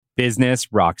Business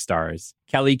rock stars.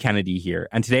 Kelly Kennedy here,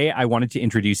 and today I wanted to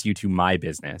introduce you to my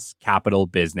business, Capital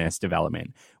Business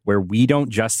Development, where we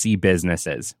don't just see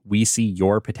businesses, we see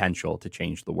your potential to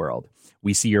change the world.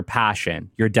 We see your passion,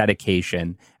 your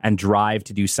dedication, and drive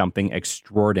to do something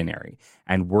extraordinary,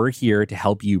 and we're here to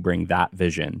help you bring that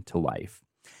vision to life.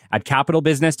 At Capital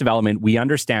Business Development, we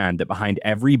understand that behind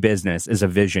every business is a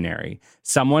visionary,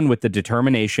 someone with the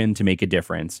determination to make a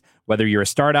difference. Whether you're a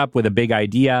startup with a big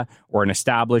idea or an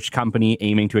established company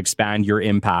aiming to expand your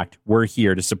impact, we're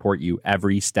here to support you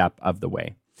every step of the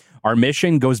way. Our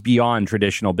mission goes beyond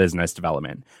traditional business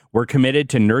development. We're committed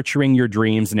to nurturing your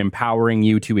dreams and empowering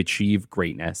you to achieve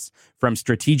greatness. From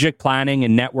strategic planning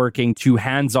and networking to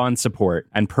hands-on support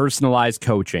and personalized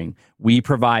coaching, we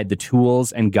provide the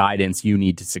tools and guidance you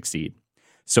need to succeed.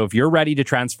 So if you're ready to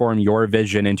transform your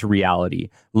vision into reality,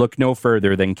 look no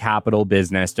further than Capital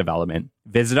Business Development.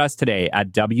 Visit us today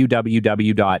at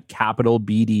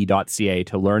www.capitalbd.ca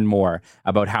to learn more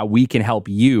about how we can help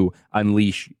you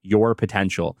unleash your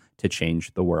potential to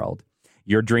change the world.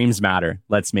 Your dreams matter.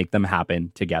 Let's make them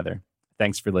happen together.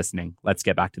 Thanks for listening. Let's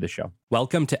get back to the show.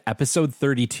 Welcome to episode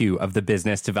 32 of the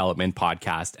Business Development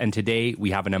Podcast. And today we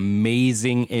have an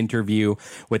amazing interview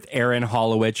with Erin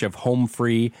Holowach of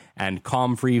HomeFree and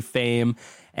ComFree fame.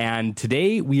 And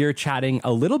today we are chatting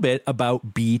a little bit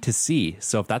about B2C.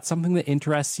 So if that's something that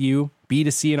interests you,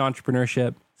 B2C and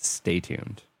entrepreneurship, stay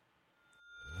tuned.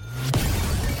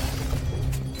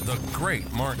 The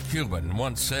great Mark Cuban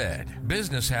once said,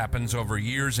 "Business happens over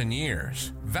years and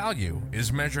years. Value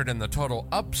is measured in the total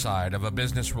upside of a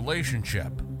business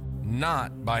relationship,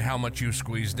 not by how much you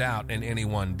squeezed out in any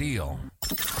one deal."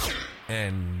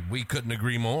 And we couldn't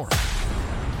agree more.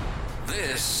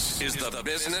 This is the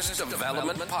Business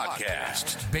Development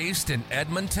Podcast, based in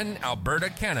Edmonton, Alberta,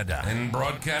 Canada, and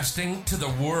broadcasting to the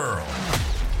world.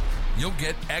 You'll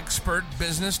get expert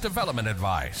business development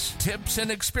advice, tips and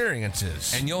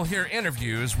experiences, and you'll hear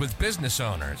interviews with business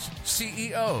owners,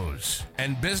 CEOs,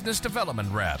 and business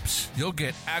development reps. You'll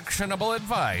get actionable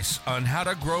advice on how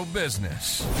to grow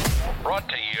business. Brought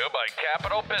to you by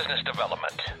Capital Business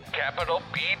Development,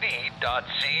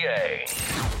 capitalbd.ca.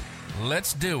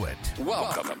 Let's do it.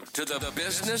 Welcome to the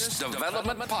Business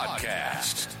Development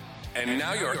Podcast. And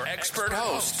now your expert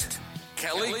host,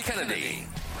 Kelly Kennedy.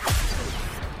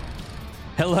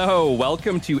 Hello,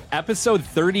 welcome to episode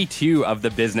 32 of the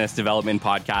Business Development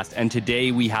Podcast. And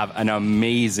today we have an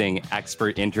amazing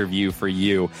expert interview for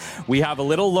you. We have a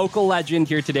little local legend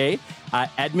here today,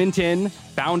 Edmonton,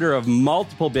 founder of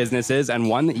multiple businesses and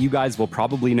one that you guys will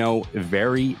probably know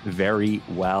very, very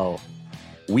well.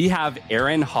 We have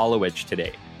Erin Holowach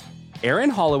today. Erin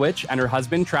Holowach and her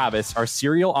husband Travis are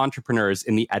serial entrepreneurs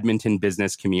in the Edmonton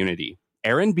business community.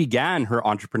 Erin began her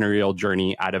entrepreneurial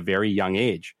journey at a very young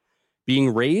age.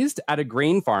 Being raised at a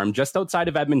grain farm just outside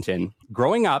of Edmonton,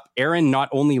 growing up, Erin not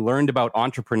only learned about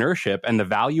entrepreneurship and the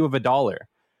value of a dollar,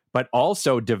 but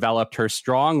also developed her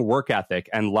strong work ethic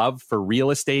and love for real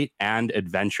estate and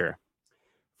adventure.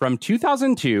 From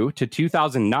 2002 to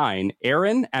 2009,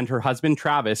 Erin and her husband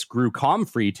Travis grew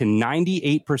ComFree to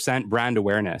 98% brand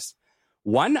awareness.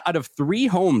 1 out of 3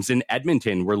 homes in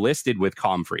Edmonton were listed with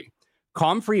ComFree.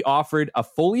 ComFree offered a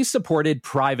fully supported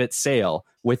private sale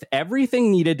with everything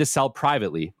needed to sell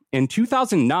privately. In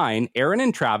 2009, Erin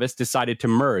and Travis decided to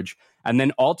merge and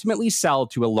then ultimately sell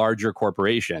to a larger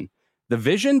corporation. The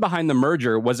vision behind the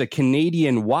merger was a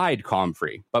Canadian-wide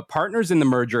ComFree, but partners in the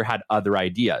merger had other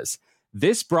ideas.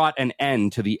 This brought an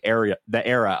end to the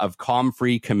era of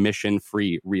ComFree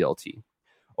commission-free realty.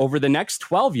 Over the next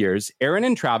 12 years, Erin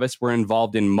and Travis were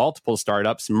involved in multiple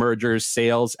startups, mergers,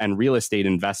 sales, and real estate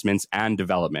investments and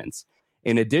developments.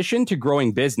 In addition to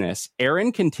growing business,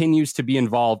 Erin continues to be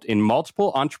involved in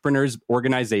multiple entrepreneurs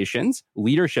organizations,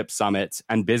 leadership summits,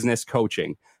 and business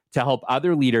coaching to help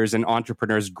other leaders and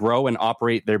entrepreneurs grow and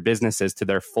operate their businesses to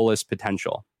their fullest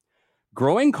potential.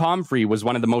 Growing ComFree was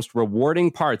one of the most rewarding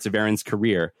parts of Erin's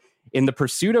career. In the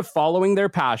pursuit of following their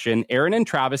passion, Erin and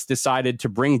Travis decided to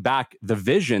bring back the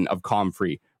vision of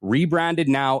ComFree, rebranded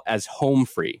now as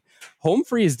HomeFree.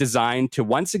 HomeFree is designed to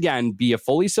once again be a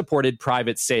fully supported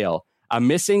private sale, a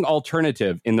missing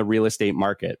alternative in the real estate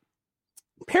market.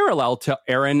 Parallel to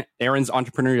Erin's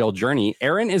entrepreneurial journey,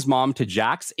 Erin is mom to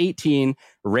Jax 18,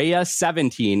 Rhea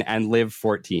 17, and Liv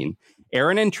 14.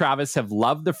 Erin and Travis have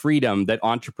loved the freedom that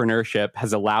entrepreneurship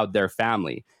has allowed their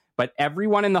family. But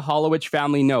everyone in the Holowach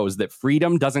family knows that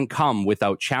freedom doesn't come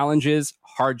without challenges,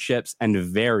 hardships, and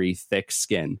very thick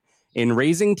skin. In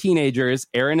raising teenagers,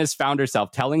 Erin has found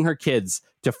herself telling her kids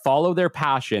to follow their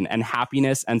passion, and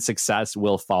happiness and success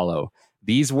will follow.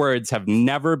 These words have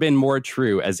never been more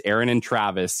true as Erin and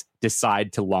Travis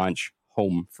decide to launch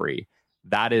HomeFree.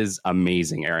 That is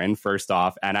amazing, Erin, first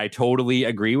off. And I totally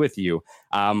agree with you.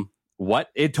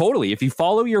 If you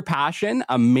follow your passion,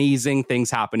 amazing things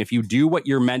happen. If you do what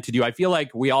you're meant to do, I feel like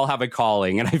we all have a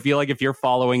calling. And I feel like if you're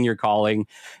following your calling,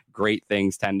 great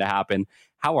things tend to happen.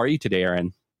 How are you today,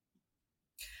 Erin?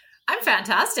 I'm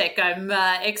fantastic. I'm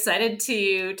excited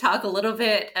to talk a little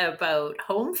bit about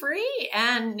HomeFree,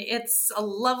 and it's a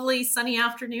lovely sunny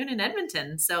afternoon in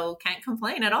Edmonton, so can't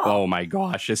complain at all. Oh my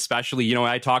gosh, especially,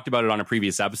 I talked about it on a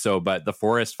previous episode, but the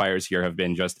forest fires here have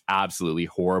been just absolutely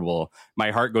horrible.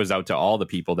 My heart goes out to all the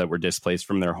people that were displaced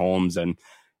from their homes, and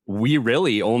we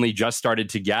really only just started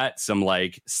to get some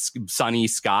sunny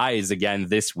skies again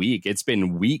this week. It's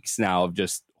been weeks now of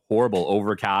just horrible,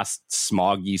 overcast,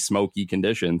 smoggy, smoky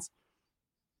conditions.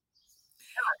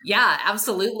 Yeah,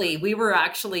 absolutely. We were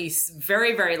actually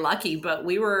very, very lucky, but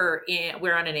we're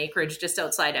on an acreage just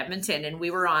outside Edmonton, and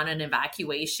we were on an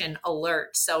evacuation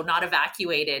alert. So not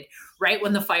evacuated right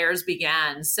when the fires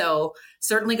began. So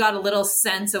certainly got a little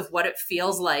sense of what it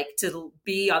feels like to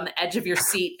be on the edge of your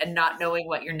seat and not knowing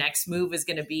what your next move is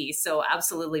going to be. So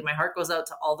absolutely, my heart goes out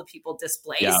to all the people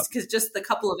displaced, because just the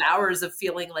couple of hours of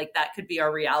feeling like that could be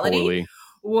our reality. Totally.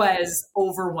 Was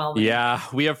overwhelming. Yeah,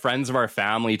 we have friends of our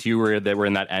family too that were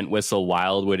in that Entwistle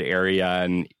Wildwood area,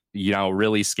 and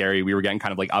really scary. We were getting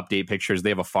kind of update pictures. They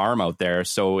have a farm out there,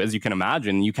 so as you can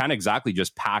imagine, you can't exactly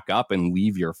just pack up and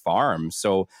leave your farm.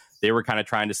 So they were kind of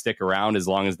trying to stick around as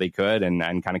long as they could and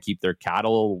kind of keep their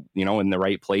cattle, in the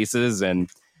right places. And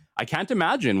I can't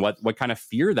imagine what kind of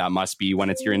fear that must be when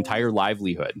it's your entire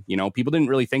livelihood. People didn't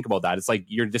really think about that. It's like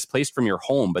you're displaced from your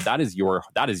home, but that is your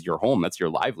home. That's your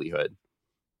livelihood.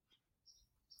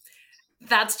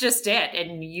 That's just it.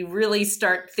 And you really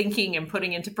start thinking and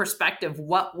putting into perspective,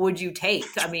 what would you take?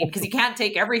 I mean, because you can't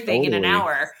take everything in an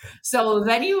hour. So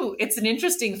then it's an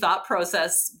interesting thought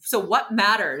process. So what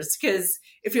matters? Because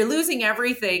if you're losing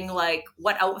everything, like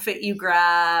what outfit you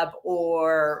grab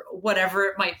or whatever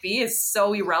it might be is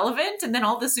so irrelevant. And then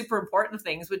all the super important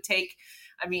things would take,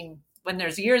 when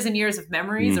there's years and years of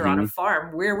memories or on a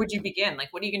farm, where would you begin?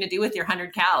 What are you going to do with your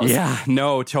 100 cows? Yeah,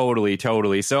 no, totally.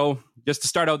 So just to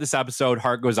start out this episode,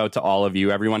 heart goes out to all of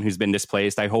you, everyone who's been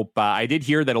displaced. I hope, I did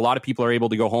hear that a lot of people are able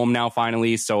to go home now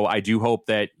finally. So I do hope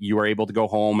that you are able to go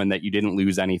home and that you didn't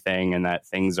lose anything and that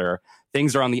things are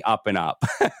on the up and up.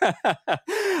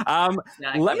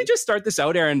 Exactly. Let me just start this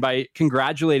out, Erin, by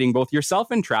congratulating both yourself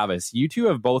and Travis. You two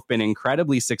have both been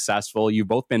incredibly successful. You've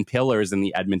both been pillars in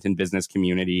the Edmonton business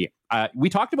community. We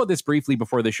talked about this briefly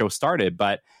before the show started,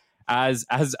 but as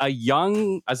a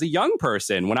young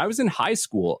person, when I was in high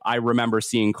school, I remember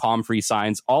seeing ComFree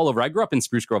signs all over. I grew up in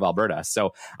Spruce Grove, Alberta,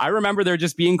 so I remember there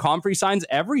just being ComFree signs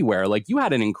everywhere. You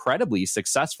had an incredibly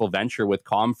successful venture with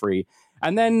ComFree.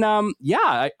 And then,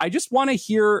 I just want to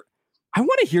hear. I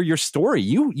want to hear your story.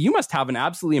 You must have an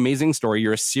absolutely amazing story.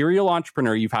 You're a serial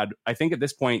entrepreneur. You've had, I think at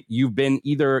this point, you've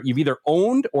either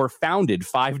owned or founded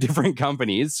 5 different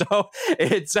companies. So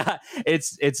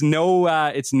it's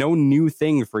no new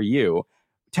thing for you.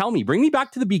 Tell me, bring me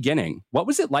back to the beginning. What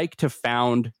was it like to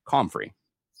found ComFree?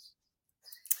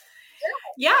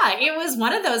 Yeah, it was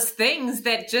one of those things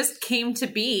that just came to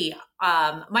be.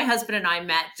 My husband and I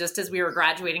met just as we were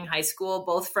graduating high school,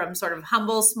 both from sort of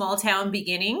humble small town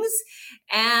beginnings,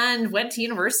 and went to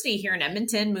university here in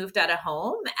Edmonton, moved out of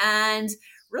home, and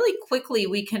really quickly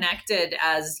we connected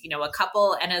as, a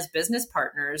couple and as business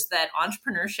partners that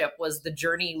entrepreneurship was the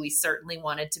journey we certainly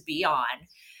wanted to be on.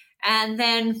 And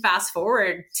then fast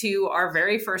forward to our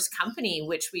very first company,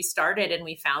 which we started and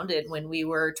we founded when we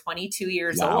were 22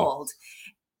 years old.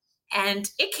 And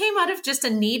it came out of just a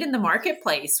need in the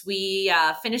marketplace. We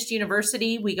finished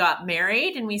university, we got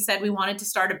married, and we said we wanted to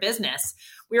start a business.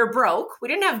 We were broke. We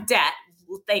didn't have debt,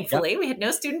 thankfully. Yep. We had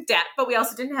no student debt, but we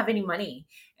also didn't have any money.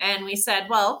 And we said,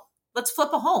 well, let's flip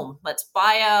a home. Let's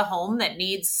buy a home that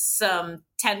needs some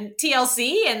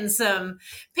TLC and some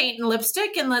paint and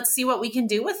lipstick, and let's see what we can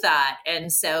do with that.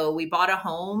 And so we bought a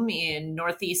home in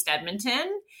Northeast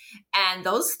Edmonton. And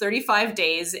those 35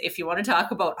 days, if you want to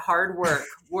talk about hard work,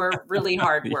 were really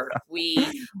hard work. We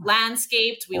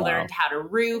landscaped, we learned how to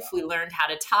roof, we learned how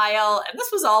to tile, and this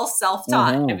was all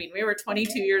self-taught. Mm-hmm. We were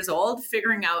 22 years old,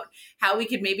 figuring out how we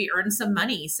could maybe earn some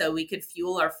money so we could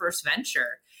fuel our first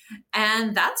venture.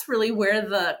 And that's really where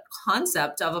the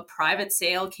concept of a private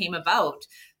sale came about.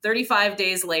 35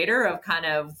 days later of kind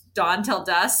of dawn till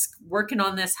dusk working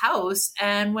on this house.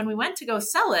 And when we went to go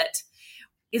sell it,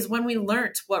 is when we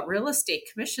learned what real estate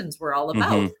commissions were all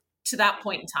about. Mm-hmm. To that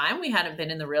point in time, we hadn't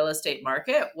been in the real estate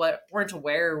market, weren't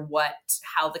aware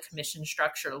how the commission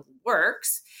structure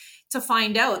works. to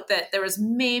find out that there was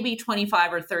maybe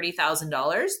 $25,000 or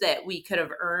 $30,000 that we could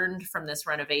have earned from this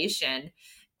renovation.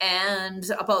 And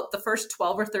about the first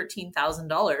 $12,000 or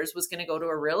 $13,000 was going to go to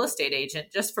a real estate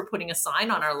agent just for putting a sign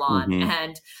on our lawn. Mm-hmm.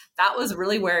 And that was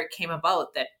really where it came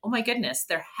about, that, oh my goodness,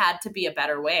 there had to be a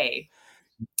better way.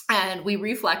 And we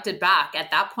reflected back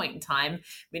at that point in time.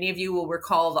 Many of you will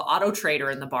recall the Auto Trader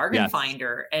and the Bargain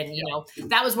Finder. And, you know,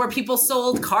 that was where people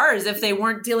sold cars if they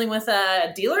weren't dealing with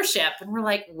a dealership. And we're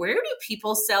like, where do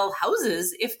people sell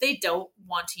houses if they don't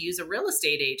want to use a real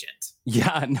estate agent?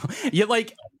 Yeah, no,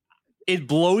 like, it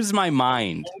blows my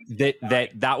mind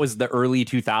that was the early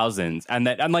 2000s. And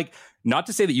that, I'm like, not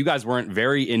to say that you guys weren't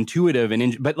very intuitive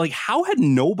but like, how had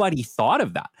nobody thought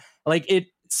of that? Like,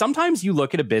 sometimes you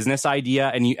look at a business idea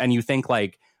and you think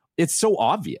like, it's so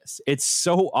obvious. It's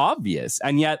so obvious.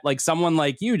 And yet like someone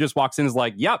like you just walks in and is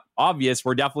like, yep, obvious.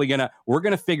 We're definitely we're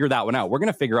going to figure that one out. We're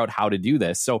going to figure out how to do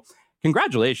this. So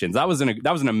congratulations. That was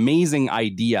an amazing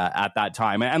idea at that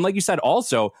time. And like you said,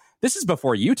 also, this is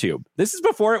before YouTube. This is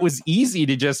before it was easy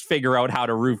to just figure out how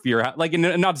to roof your house. Like,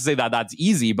 and not to say that that's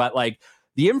easy, but like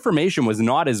the information was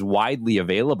not as widely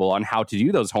available on how to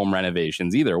do those home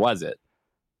renovations either, was it?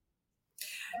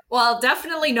 Well,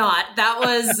 definitely not. That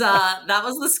was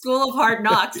the school of hard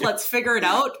knocks. Let's figure it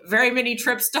out. Very many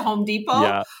trips to Home Depot.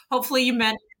 Yeah. Hopefully you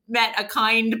met a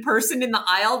kind person in the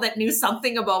aisle that knew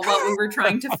something about what we were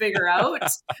trying to figure out.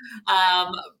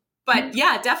 But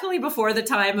yeah, definitely before the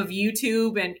time of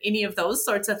YouTube and any of those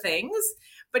sorts of things.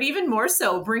 But even more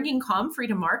so, bringing ComFree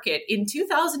to market in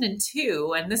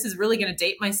 2002, and this is really going to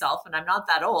date myself, and I'm not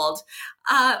that old,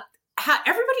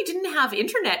 everybody didn't have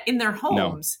internet in their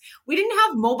homes. No. We didn't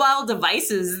have mobile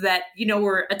devices that, you know,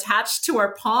 were attached to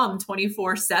our palm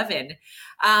 24/7.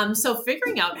 So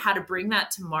figuring out how to bring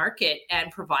that to market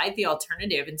and provide the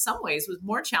alternative in some ways was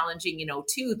more challenging, you know,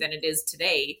 too, than it is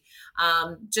today.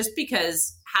 Just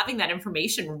because having that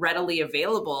information readily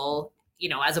available, you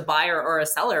know, as a buyer or a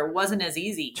seller wasn't as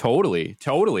easy. Totally.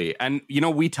 And, you know,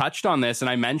 we touched on this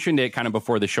and I mentioned it kind of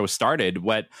before the show started.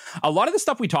 What a lot of the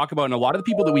stuff we talk about and a lot of the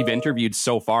people that we've interviewed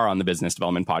so far on the Business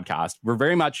Development Podcast, we're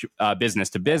very much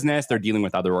business to business. They're dealing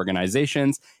with other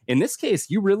organizations. In this case,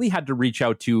 you really had to reach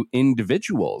out to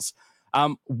individuals.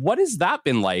 What has that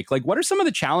been like? Like, what are some of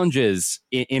the challenges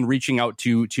in reaching out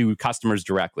to customers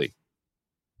directly?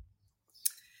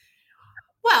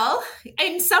 Well,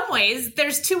 in some ways,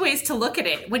 there's two ways to look at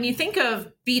it. When you think of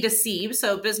B2C,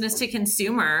 so business to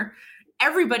consumer,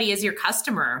 everybody is your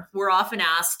customer. We're often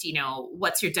asked, you know,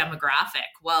 what's your demographic?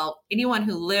 Well, anyone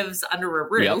who lives under a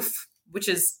roof, which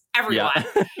is everyone,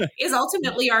 is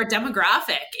ultimately our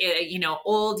demographic. You know,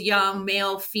 old, young,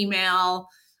 male, female,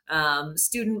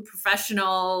 student,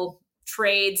 professional,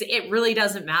 trades, it really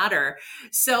doesn't matter.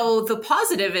 So the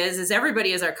positive is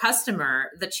everybody is our customer.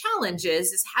 The challenge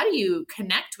is how do you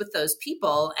connect with those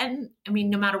people? And I mean,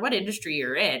 no matter what industry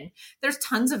you're in, there's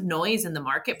tons of noise in the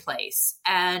marketplace.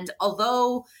 And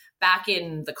although back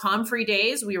in the ComFree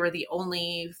days, we were the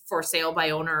only for sale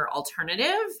by owner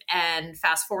alternative, and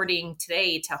fast forwarding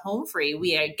today to HomeFree,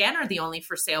 we again are the only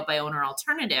for sale by owner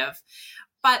alternative.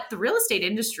 But the real estate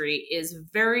industry is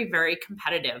very, very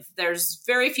competitive. There's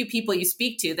very few people you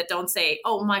speak to that don't say,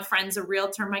 oh, my friend's a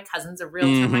realtor, my cousin's a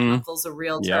realtor, my uncle's a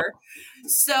realtor. Yep.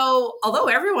 So although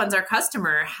everyone's our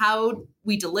customer, how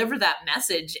we deliver that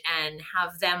message and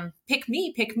have them pick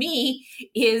me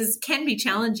can be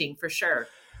challenging for sure.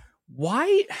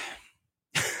 Why?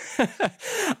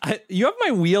 You have my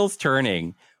wheels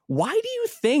turning. Why do you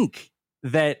think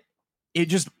that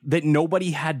that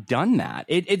nobody had done that?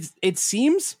 It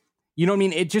seems, you know what I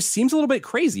mean? It just seems a little bit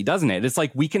crazy, doesn't it? It's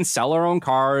like we can sell our own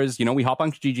cars, you know, we hop on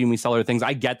Kijiji and we sell our things.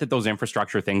 I get that those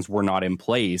infrastructure things were not in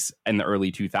place in the early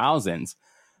 2000s.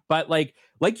 But like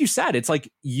you said, it's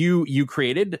like you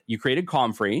created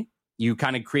ComFree. You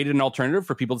kind of created an alternative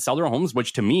for people to sell their homes,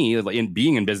 which to me, in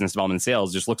being in business development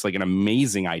sales, just looks like an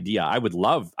amazing idea.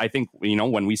 I think, you know,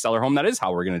 when we sell our home, that is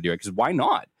how we're going to do it. Because why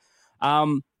not?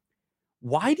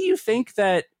 Why do you think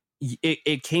that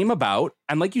it came about?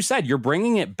 And like you said, you're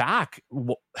bringing it back.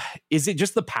 Is it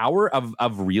just the power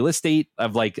of real estate,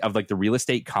 of the real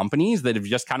estate companies that have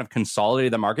just kind of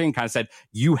consolidated the market and kind of said,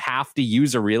 you have to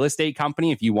use a real estate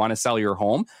company if you want to sell your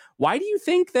home? Why do you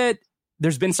think that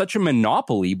there's been such a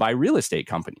monopoly by real estate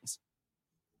companies?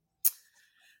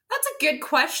 That's a good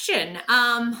question.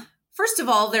 First of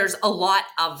all, there's a lot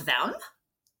of them.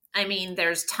 I mean,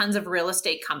 there's tons of real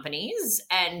estate companies,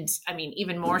 and I mean,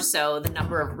 even more so, the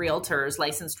number of realtors,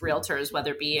 licensed realtors,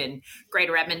 whether it be in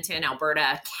Greater Edmonton,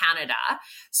 Alberta, Canada.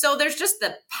 So there's just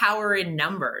the power in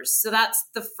numbers. So that's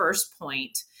the first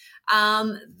point.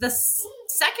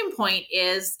 Second point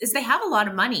is they have a lot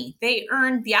of money. They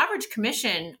earn the average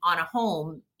commission on a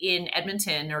home in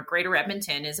Edmonton or Greater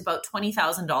Edmonton is about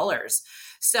 $20,000.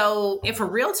 So if a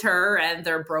realtor and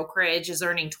their brokerage is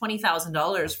earning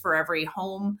 $20,000 for every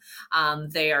home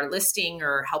they are listing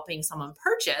or helping someone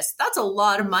purchase, that's a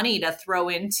lot of money to throw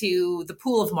into the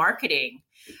pool of marketing.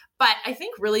 But I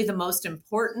think really the most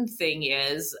important thing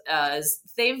is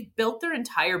they've built their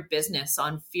entire business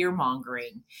on fear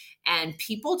mongering. And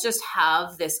people just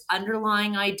have this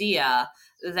underlying idea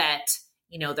that,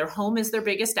 their home is their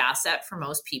biggest asset for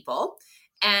most people,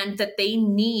 and that they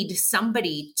need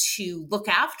somebody to look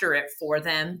after it for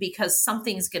them because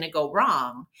something's going to go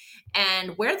wrong.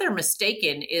 And where they're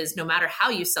mistaken is no matter how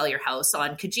you sell your house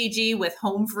on Kijiji with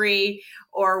HomeFree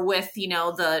or with,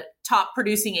 the top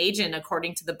producing agent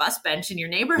according to the bus bench in your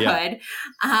neighborhood,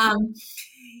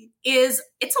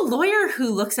 it's a lawyer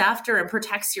who looks after and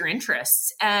protects your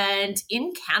interests. And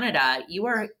in Canada, you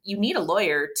need a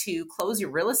lawyer to close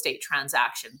your real estate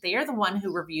transaction. They are the one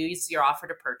who reviews your offer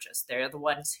to purchase. They're the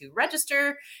ones who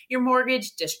register your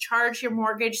mortgage, discharge your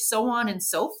mortgage, so on and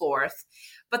so forth.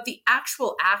 But the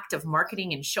actual act of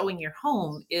marketing and showing your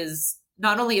home is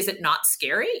not only is it not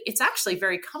scary, it's actually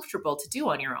very comfortable to do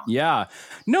on your own. Yeah,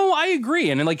 no, I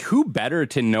agree. And who better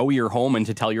to know your home and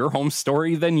to tell your home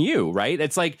story than you, right?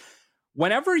 It's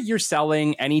whenever you're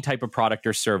selling any type of product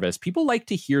or service, people like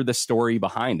to hear the story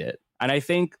behind it. And I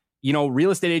think, real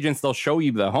estate agents, they'll show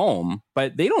you the home,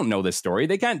 but they don't know the story.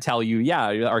 They can't tell you,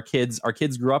 yeah, our kids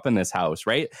grew up in this house,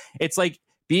 right? It's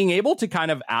being able to kind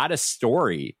of add a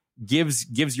story gives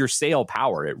your sale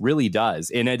power. It really does.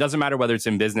 And it doesn't matter whether it's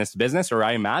in business to business or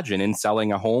I imagine in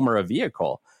selling a home or a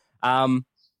vehicle. I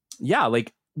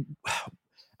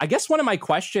guess one of my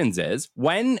questions is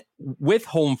when with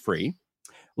HomeFree,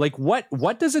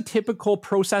 what does a typical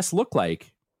process look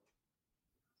like?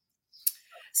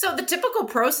 So the typical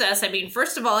process,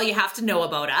 first of all, you have to know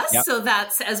about us. Yep. So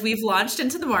that's, as we've launched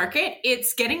into the market,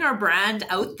 it's getting our brand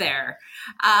out there.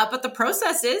 But the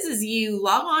process is you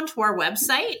log on to our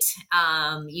website,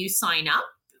 you sign up.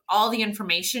 All the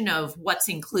information of what's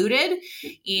included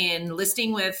in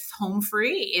listing with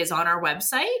HomeFree is on our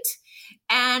website.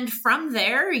 And from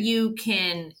there, you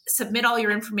can submit all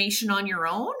your information on your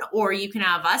own, or you can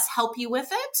have us help you with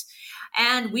it.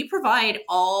 And we provide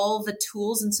all the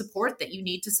tools and support that you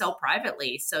need to sell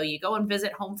privately. So you go and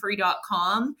visit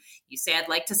homefree.com. You say, I'd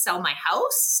like to sell my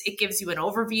house. It gives you an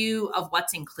overview of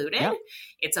what's included. Yep.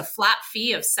 It's a flat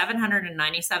fee of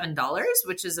 $797,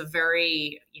 which is a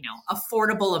very,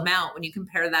 affordable amount when you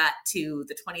compare that to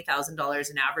the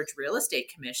 $20,000 in average real estate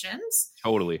commissions.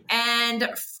 Totally. And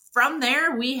from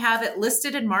there, we have it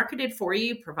listed and marketed for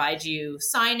you, provide you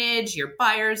signage, your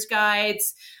buyer's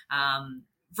guides,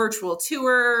 virtual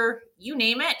tour, you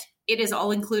name it. It is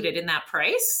all included in that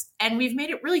price. And we've made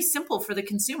it really simple for the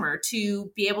consumer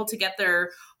to be able to get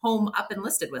their home up and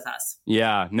listed with us.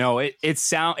 Yeah, no,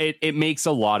 it makes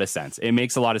a lot of sense. It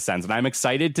makes a lot of sense. And I'm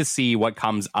excited to see what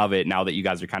comes of it now that you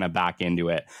guys are kind of back into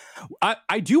it.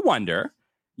 I do wonder,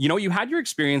 you had your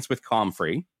experience with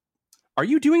ComFree. Are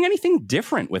you doing anything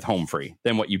different with HomeFree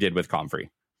than what you did with ComFree?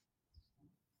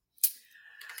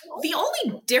 The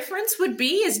only difference would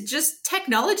be is just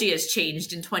technology has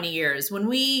changed in 20 years. When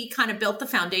we kind of built the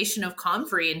foundation of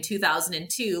ComFree in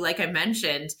 2002, like I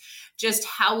mentioned, just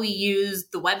how we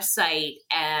used the website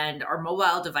and our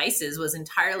mobile devices was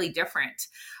entirely different.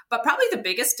 But probably the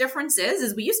biggest difference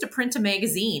is we used to print a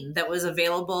magazine that was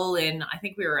available in, I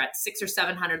think we were at 600 or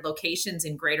 700 locations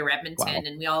in Greater Edmonton. Wow.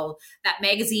 And that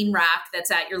magazine rack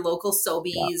that's at your local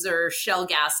Sobeys or Shell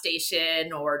gas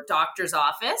station or doctor's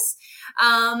office.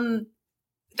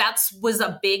 That was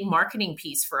a big marketing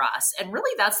piece for us. And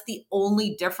really that's the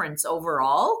only difference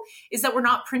overall is that we're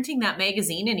not printing that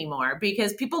magazine anymore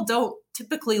because people don't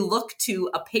typically look to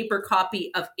a paper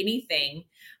copy of anything.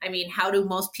 How do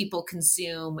most people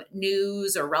consume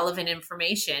news or relevant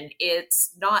information?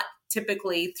 It's not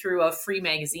typically through a free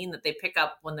magazine that they pick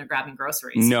up when they're grabbing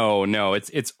groceries. No,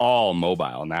 it's all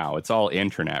mobile now. It's all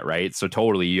internet, right? So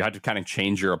totally, you had to kind of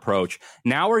change your approach.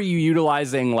 Now, are you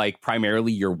utilizing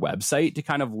primarily your website to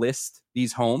kind of list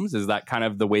these homes? Is that kind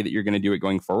of the way that you're going to do it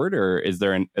going forward? Or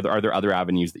are there other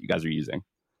avenues that you guys are using?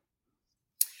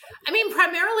 I mean,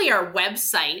 primarily our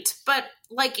website, but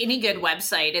like any good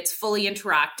website, it's fully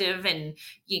interactive and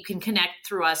you can connect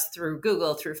through us through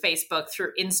Google, through Facebook,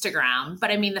 through Instagram.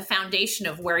 But I mean, the foundation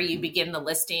of where you begin the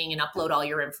listing and upload all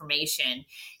your information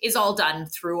is all done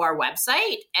through our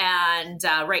website. And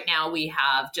right now we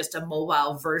have just a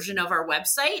mobile version of our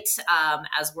website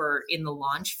as we're in the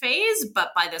launch phase.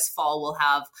 But by this fall, we'll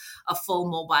have a full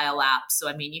mobile app. So,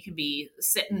 I mean, you can be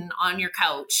sitting on your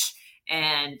couch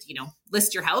and,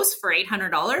 list your house for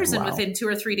 $800. Wow. And within 2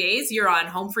 or 3 days, you're on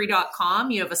homefree.com.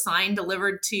 You have a sign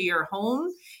delivered to your home.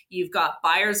 You've got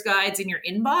buyer's guides in your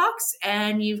inbox,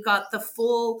 and you've got the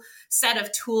full set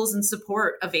of tools and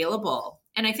support available.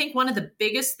 And I think one of the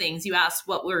biggest things, you asked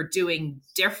what we're doing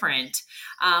different.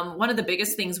 One of the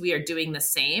biggest things we are doing the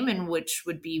same, and which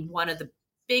would be one of the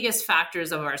biggest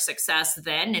factors of our success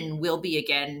then and will be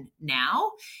again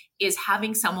now, is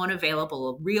having someone available,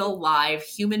 a real live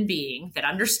human being that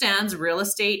understands real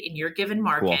estate in your given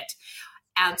market,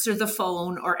 cool. Answer the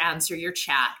phone or answer your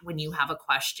chat when you have a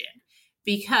question.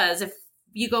 Because if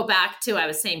you go back to, I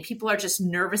was saying, people are just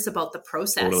nervous about the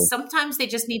process. Totally. Sometimes they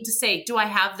just need to say, do I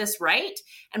have this right?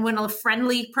 And when a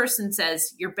friendly person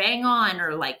says, you're bang on,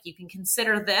 or like, you can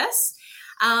consider this,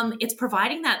 it's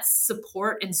providing that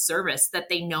support and service that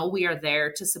they know we are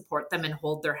there to support them and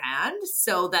hold their hand,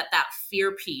 so that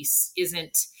fear piece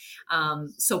isn't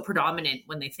so predominant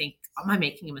when they think, am I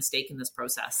making a mistake in this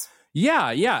process? Yeah.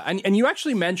 And you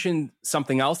actually mentioned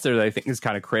something else there that I think is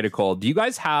kind of critical. Do you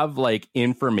guys have like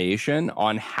information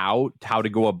on how to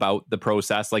go about the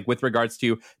process, like with regards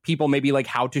to people, maybe like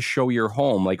how to show your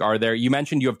home? Like, you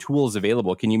mentioned you have tools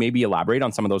available. Can you maybe elaborate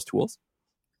on some of those tools?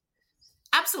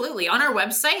 Absolutely. On our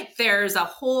website, there's a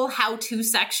whole how-to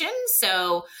section.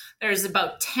 So there's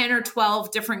about 10 or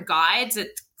 12 different guides.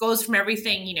 It goes from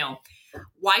everything,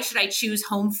 why should I choose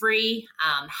HomeFree?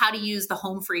 How to use the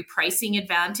HomeFree pricing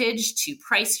advantage to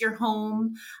price your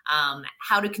home,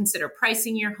 how to consider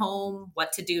pricing your home,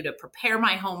 what to do to prepare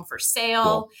my home for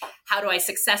sale, cool. How do I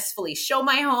successfully show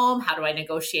my home, how do I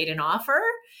negotiate an offer?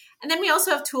 And then we also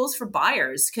have tools for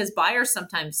buyers, because buyers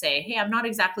sometimes say, hey, I'm not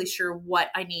exactly sure what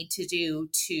I need to do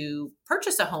to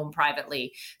purchase a home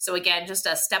privately. So again, just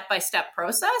a step-by-step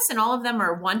process. And all of them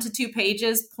are 1 to 2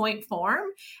 pages, point form,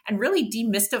 and really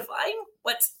demystifying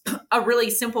what's a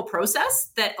really simple process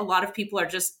that a lot of people are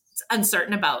just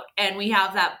uncertain about. And we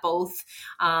have that both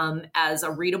as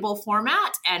a readable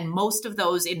format, and most of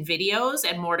those in videos,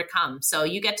 and more to come. So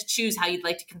you get to choose how you'd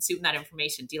like to consume that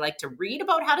information. Do you like to read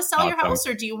about how to sell your house,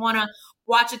 or do you want to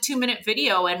watch a 2-minute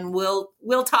video and we'll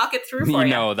talk it through for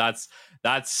you?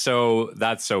 That's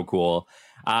so cool.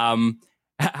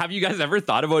 Have you guys ever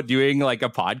thought about doing like a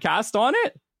podcast on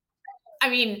it? I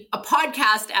mean, a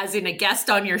podcast as in a guest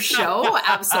on your show?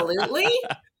 Absolutely.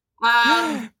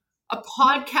 A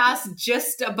podcast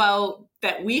just about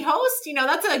that we host?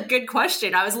 That's a good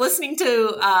question. I was listening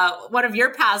to one of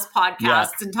your past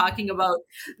podcasts and talking about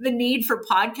the need for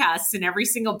podcasts in every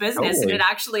single business. Totally. And it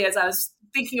actually, as I was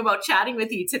thinking about chatting with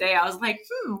you today, I was like,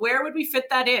 where would we fit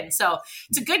that in? So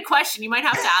it's a good question. You might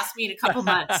have to ask me in a couple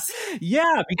months.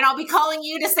 Yeah. And I'll be calling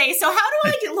you to say, so how do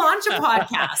I launch a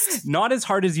podcast? Not as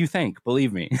hard as you think,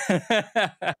 believe me.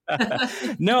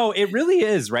 No, it really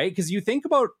is, right? Because you think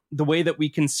about the way that we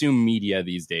consume media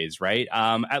these days, right?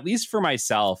 At least for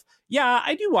myself, yeah,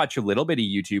 I do watch a little bit of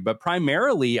YouTube, but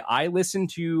primarily I listen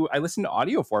to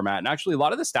audio format. And actually, a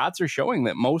lot of the stats are showing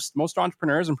that most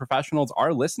entrepreneurs and professionals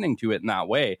are listening to it in that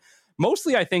way.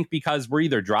 Mostly, I think, because we're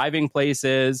either driving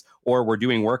places or we're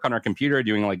doing work on our computer,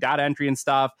 doing like data entry and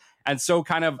stuff. And so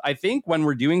kind of, I think when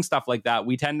we're doing stuff like that,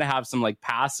 we tend to have some like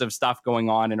passive stuff going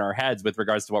on in our heads with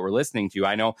regards to what we're listening to.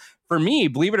 I know for me,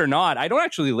 believe it or not, I don't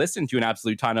actually listen to an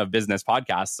absolute ton of business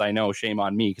podcasts. I know, shame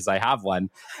on me because I have one.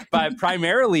 But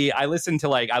primarily, I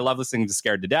love listening to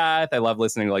Scared to Death. I love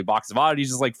listening to like Box of Oddities,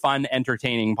 just like fun,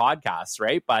 entertaining podcasts,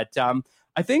 right? But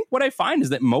I think what I find is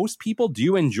that most people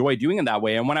do enjoy doing it that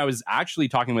way. And when I was actually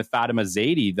talking with Fatima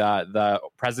Zaidi, the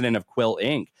president of Quill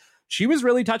Inc., she was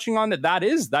really touching on that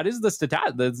is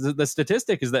the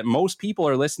statistic is that most people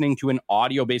are listening to an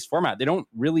audio-based format. They don't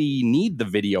really need the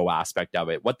video aspect of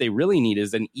it. What they really need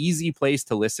is an easy place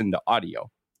to listen to audio.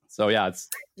 So yeah,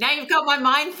 now you've got my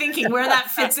mind thinking where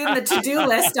that fits in the to-do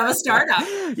list of a startup.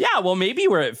 Yeah, well, maybe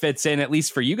where it fits in, at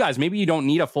least for you guys, maybe you don't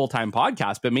need a full-time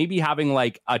podcast, but maybe having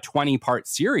like a 20-part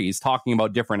series talking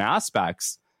about different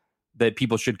aspects that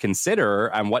people should consider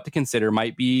and what to consider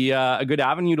might be a good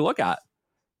avenue to look at.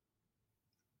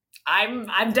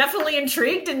 I'm definitely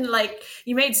intrigued, and like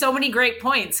you made so many great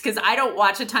points, because I don't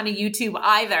watch a ton of YouTube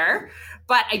either,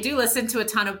 But I do listen to a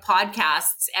ton of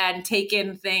podcasts and take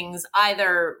in things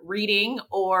either reading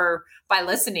or by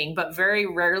listening, but very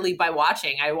rarely by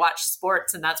watching. I watch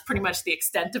sports, and that's pretty much the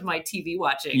extent of my TV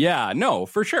watching. Yeah, no,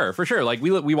 for sure. Like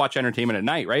we watch entertainment at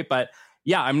night, right? But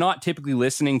yeah, I'm not typically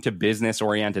listening to business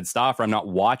oriented stuff, or I'm not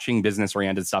watching business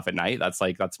oriented stuff at night.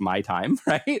 That's my time,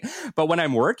 right? But when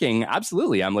I'm working,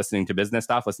 absolutely, I'm listening to business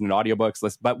stuff, listening to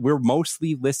audiobooks, but we're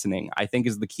mostly listening, I think,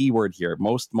 is the key word here.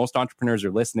 Most entrepreneurs are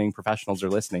listening, professionals are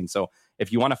listening. So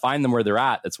if you want to find them where they're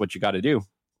at, that's what you got to do.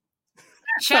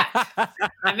 Check.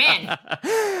 I'm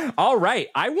in. All right.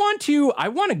 I want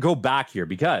to go back here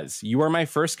because you are my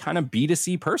first kind of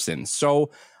B2C person.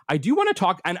 So I do want to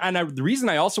talk, and the reason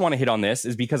I also want to hit on this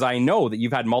is because I know that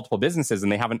you've had multiple businesses and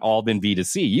they haven't all been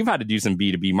B2C. You've had to do some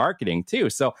B2B marketing too.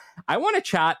 So I want to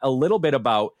chat a little bit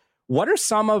about what are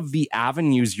some of the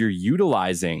avenues you're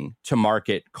utilizing to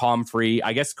market ComFree.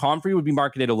 I guess ComFree would be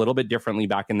marketed a little bit differently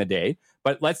back in the day,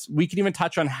 but we can even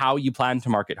touch on how you plan to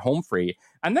market HomeFree.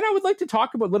 And then I would like to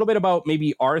talk a little bit about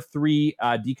maybe R3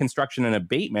 deconstruction and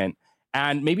abatement,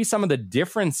 and maybe some of the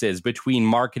differences between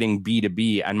marketing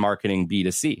B2B and marketing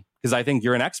B2C, because I think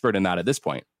you're an expert in that at this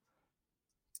point.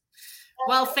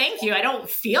 Well, thank you. I don't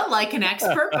feel like an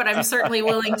expert, but I'm certainly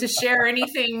willing to share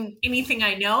anything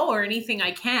I know or anything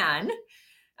I can.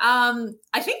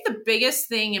 I think the biggest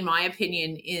thing, in my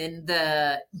opinion, in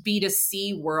the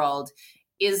B2C world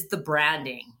is the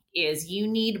branding, is you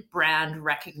need brand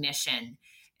recognition.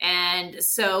 And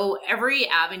so every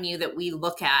avenue that we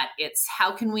look at, it's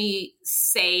how can we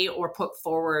say or put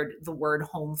forward the word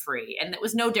HomeFree? And it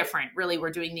was no different. Really,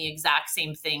 we're doing the exact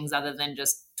same things other than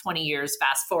just 20 years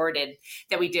fast forwarded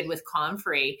that we did with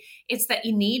ComFree. It's that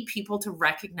you need people to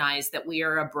recognize that we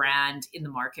are a brand in the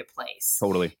marketplace.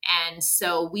 Totally. And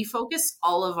so we focus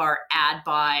all of our ad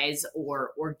buys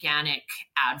or organic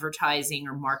advertising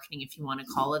or marketing, if you want to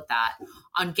call it that,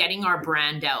 on getting our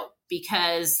brand out,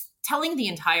 because telling the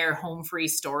entire HomeFree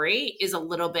story is a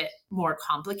little bit more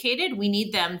complicated. We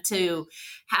need them to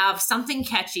have something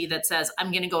catchy that says,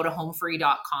 I'm going to go to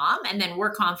homefree.com. And then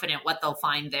we're confident what they'll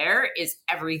find there is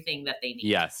everything that they need.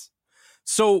 Yes.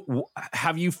 So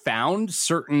have you found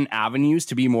certain avenues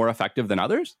to be more effective than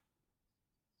others?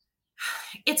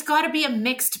 It's got to be a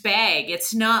mixed bag.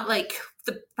 It's not like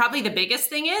probably the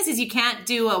biggest thing is you can't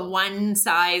do a one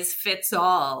size fits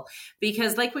all,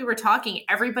 because like we were talking,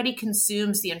 everybody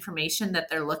consumes the information that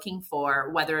they're looking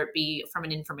for, whether it be from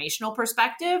an informational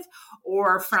perspective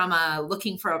or from a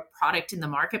looking for a product in the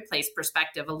marketplace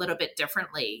perspective a little bit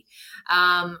differently.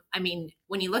 I mean,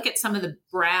 when you look at some of the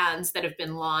brands that have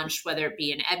been launched, whether it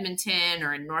be in Edmonton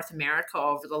or in North America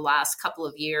over the last couple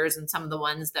of years, and some of the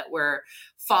ones that we're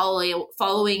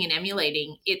following and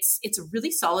emulating, it's a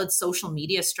really solid social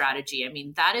media strategy. I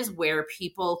mean, that is where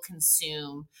people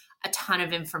consume a ton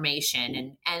of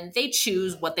information and they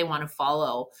choose what they want to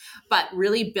follow, but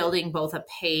really building both a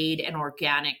paid and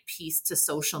organic piece to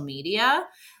social media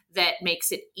that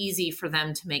makes it easy for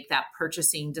them to make that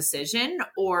purchasing decision.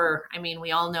 Or, I mean,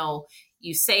 we all know,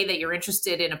 you say that you're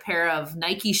interested in a pair of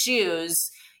Nike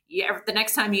shoes, the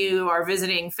next time you are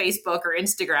visiting Facebook or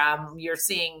Instagram, you're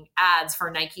seeing ads for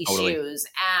Nike shoes.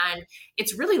 And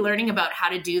it's really learning about how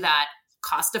to do that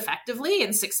cost effectively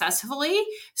and successfully.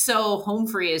 So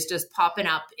HomeFree is just popping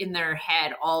up in their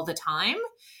head all the time,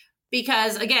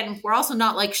 because again, we're also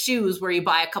not like shoes where you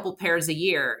buy a couple pairs a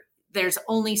year. There's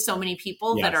only so many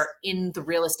people that are in the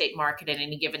real estate market at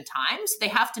any given time. So they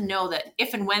have to know that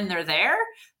if and when they're there,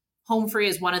 HomeFree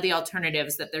is one of the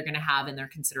alternatives that they're going to have in their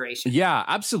consideration. Yeah,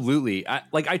 absolutely.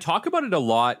 I talk about it a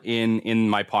lot in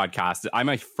my podcast. I'm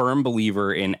a firm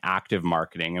believer in active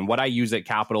marketing, and what I use at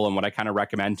Capital and what I kind of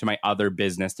recommend to my other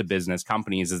business to business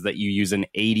companies is that you use an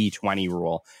 80-20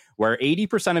 rule, where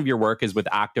 80% of your work is with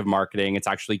active marketing. It's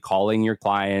actually calling your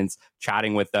clients,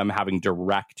 chatting with them, having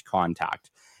direct contact.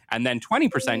 And then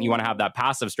 20%, you want to have that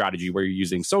passive strategy where you're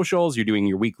using socials, you're doing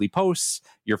your weekly posts,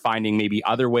 you're finding maybe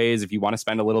other ways if you want to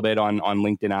spend a little bit on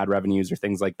LinkedIn ad revenues or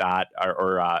things like that,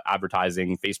 or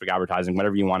advertising, Facebook advertising,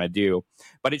 whatever you want to do.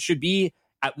 But it should be,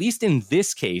 at least in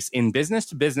this case, in business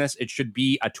to business, it should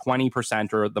be a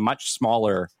 20% or the much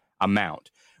smaller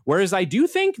amount. Whereas I do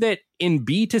think that in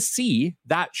B2C,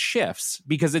 that shifts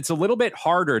because it's a little bit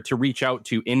harder to reach out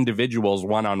to individuals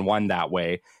one-on-one that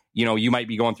way. You know, you might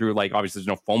be going through, like, obviously there's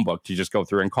no phone book to just go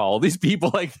through and call all these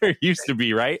people like there used to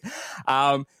be, right?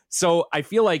 So I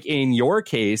feel like in your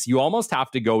case, you almost have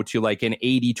to go to like an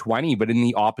 80-20, but in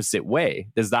the opposite way.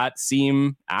 Does that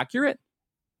seem accurate?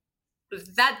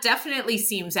 That definitely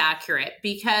seems accurate,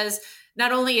 because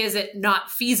not only is it not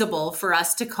feasible for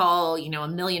us to call,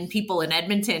 1 million people in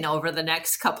Edmonton over the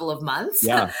next couple of months,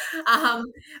 yeah.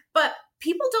 But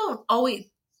people don't always,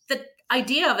 the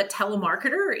idea of a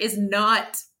telemarketer is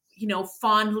not,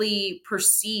 fondly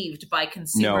perceived by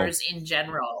consumers in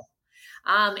general.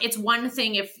 It's one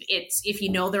thing if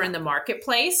they're in the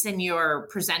marketplace and you're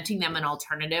presenting them an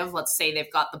alternative. Let's say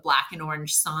they've got the black and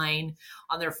orange sign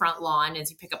on their front lawn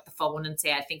as you pick up the phone and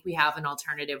say, I think we have an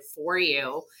alternative for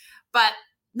you. But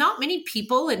not many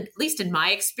people, at least in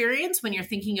my experience, when you're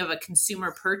thinking of a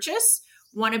consumer purchase,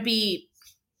 want to be,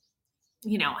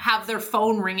 have their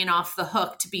phone ringing off the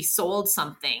hook to be sold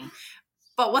something.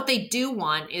 But what they do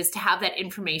want is to have that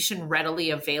information readily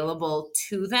available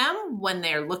to them when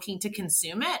they're looking to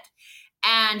consume it,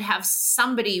 and have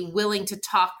somebody willing to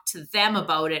talk to them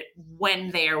about it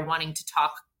when they are wanting to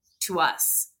talk to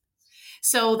us.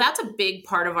 So that's a big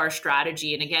part of our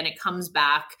strategy. And again, it comes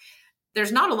back.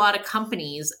 There's not a lot of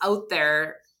companies out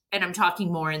there, and I'm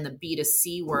talking more in the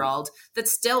B2C world, that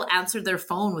still answer their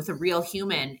phone with a real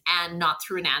human and not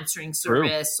through an answering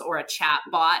service or a chat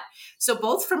bot. So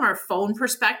both from our phone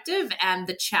perspective and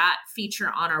the chat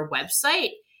feature on our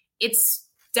website, it's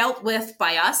dealt with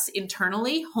by us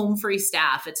internally, HomeFree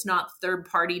staff. It's not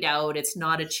third-partied out. It's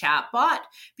not a chat bot,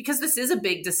 because this is a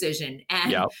big decision.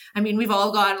 And I mean, we've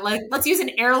all got, like, let's use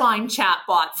an airline chat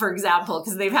bot, for example,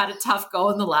 because they've had a tough go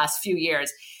in the last few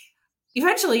years.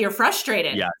 Eventually you're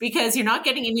frustrated because you're not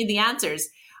getting any of the answers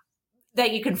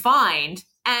that you can find.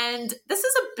 And this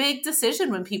is a big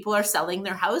decision when people are selling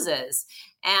their houses.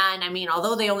 And I mean,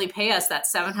 although they only pay us that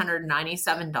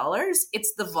 $797,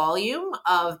 it's the volume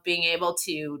of being able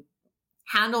to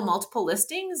handle multiple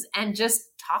listings and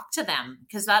just talk to them,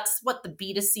 because that's what the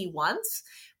B2C wants.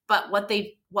 But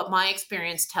what my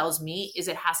experience tells me is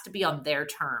it has to be on their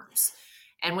terms.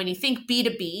 And when you think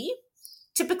B2B,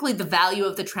 typically the value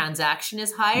of the transaction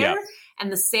is higher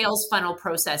and the sales funnel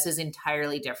process is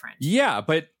entirely different. Yeah,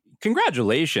 but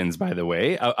congratulations, by the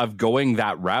way, of going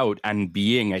that route and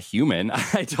being a human.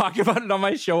 I talk about it on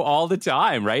my show all the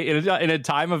time, right? In a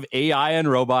time of AI and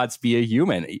robots, be a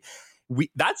human.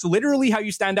 That's literally how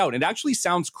you stand out. It actually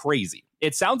sounds crazy.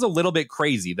 It sounds a little bit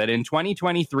crazy that in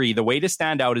 2023, the way to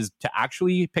stand out is to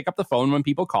actually pick up the phone when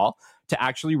people call, to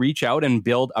actually reach out and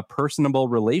build a personable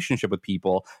relationship with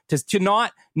people, to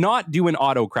not do an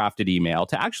auto-crafted email,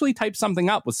 to actually type something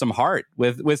up with some heart,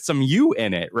 with some you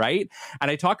in it, right? And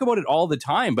I talk about it all the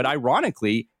time, but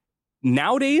ironically,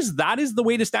 nowadays, that is the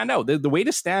way to stand out. The way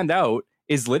to stand out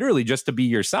is literally just to be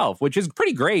yourself, which is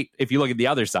pretty great if you look at the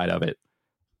other side of it.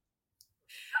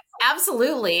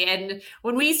 Absolutely. And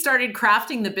when we started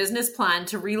crafting the business plan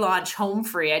to relaunch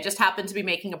HomeFree, I just happened to be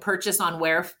making a purchase on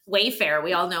Wayfair.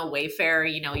 We all know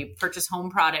Wayfair, you purchase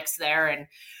home products there. And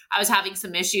I was having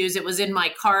some issues. It was in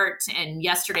my cart. And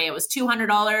yesterday it was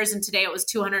 $200 and today it was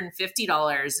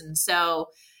 $250. And so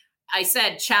I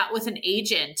said, chat with an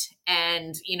agent.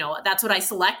 And, that's what I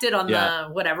selected on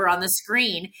on the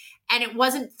screen. And it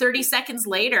wasn't 30 seconds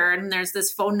later, and there's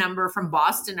this phone number from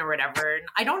Boston or whatever. And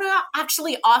I don't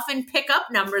actually often pick up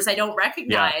numbers I don't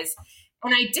recognize.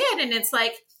 And I did. And it's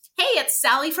like, hey, it's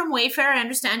Sally from Wayfair. I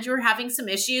understand you were having some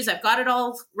issues. I've got it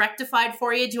all rectified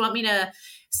for you. Do you want me to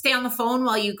stay on the phone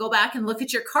while you go back and look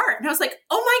at your cart? And I was like,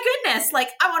 oh my goodness,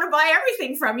 like I want to buy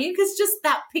everything from you, because just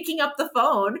that picking up the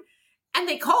phone. And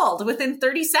they called within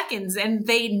 30 seconds and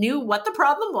they knew what the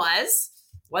problem was.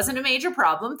 Wasn't a major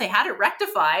problem. They had it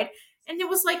rectified. And it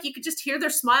was like you could just hear their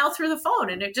smile through the phone.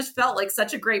 And it just felt like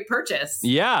such a great purchase.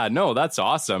 Yeah, no, that's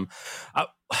awesome.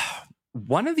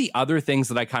 One of the other things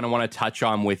that I kind of want to touch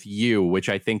on with you, which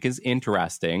I think is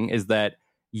interesting, is that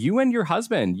you and your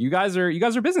husband, you guys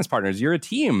are business partners. You're a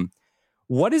team.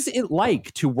 What is it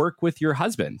like to work with your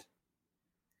husband?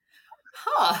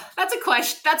 That's a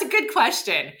question. That's a good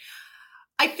question.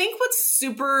 I think what's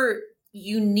super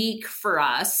unique for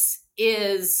us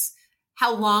is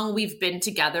how long we've been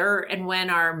together and when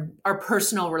our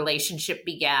personal relationship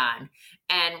began.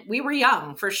 And we were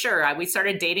young, for sure. We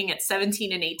started dating at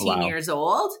 17 and 18 years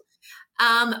old.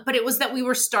 But it was that we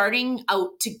were starting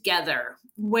out together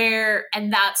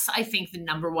and that's, I think, the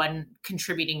number one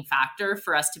contributing factor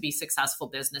for us to be successful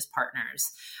business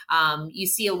partners. You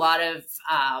see a lot of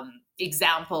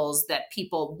examples that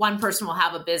one person will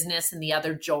have a business and the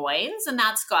other joins, and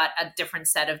that's got a different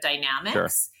set of dynamics. Sure.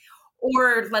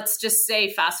 Or let's just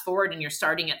say fast forward and you're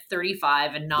starting at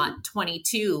 35 and not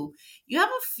 22.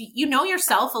 You know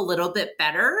yourself a little bit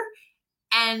better,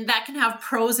 and that can have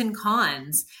pros and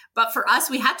cons. But for us,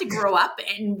 we had to grow up,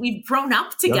 and we've grown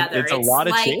up together. It's a lot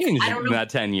of change in that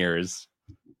 10 years.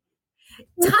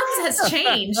 Tons has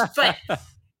changed, but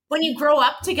when you grow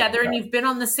up together and you've been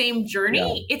on the same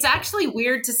journey, it's actually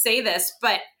weird to say this,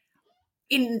 but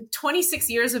in 26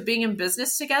 years of being in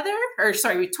business together,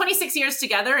 26 years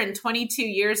together and 22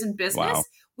 years in business, Wow.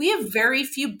 we have very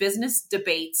few business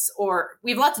debates, or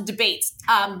we have lots of debates,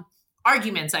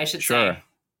 arguments, I should say.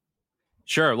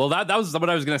 Sure. Well, that was what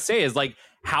I was going to say is like,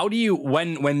 how do you,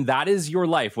 when that is your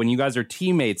life, when you guys are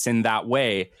teammates in that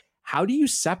way, how do you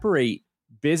separate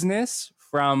business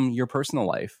from your personal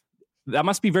life? That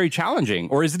must be very challenging.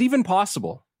 Or is it even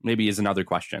possible? Maybe is another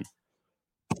question.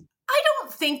 I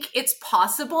don't think it's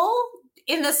possible,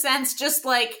 in the sense, just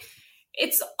like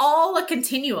it's all a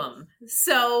continuum.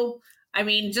 So, I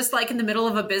mean, just like in the middle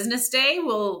of a business day,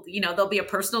 there'll be a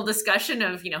personal discussion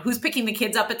of, who's picking the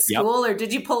kids up at school, or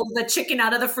did you pull the chicken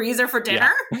out of the freezer for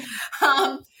dinner?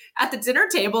 Yeah. At the dinner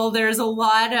table, there's a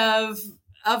lot of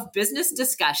business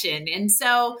discussion. And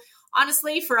so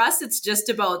honestly, for us, it's just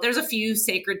about, there's a few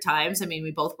sacred times. I mean,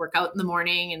 we both work out in the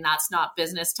morning and that's not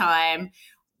business time.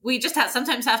 We just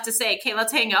sometimes have to say, okay,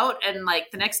 let's hang out. And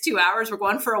like the next 2 hours, we're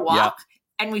going for a walk. Yep.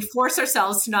 And we force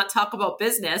ourselves to not talk about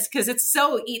business because it's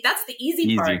that's the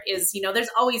easy part is, there's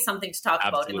always something to talk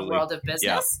about in the world of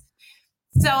business.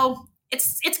 Yep. So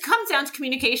it comes down to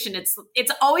communication.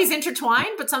 It's always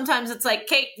intertwined, but sometimes it's like,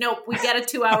 Kate, nope, we get a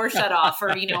 2 hour shut off, or,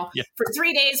 for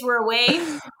 3 days we're away.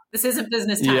 This isn't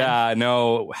business time. Yeah,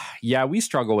 no. Yeah, we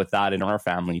struggle with that in our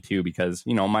family too, because,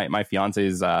 my fiance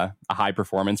is a high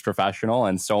performance professional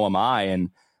and so am I.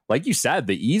 And like you said,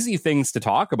 the easy things to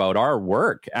talk about are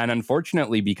work. And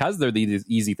unfortunately, because they're these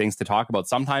easy things to talk about,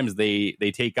 sometimes they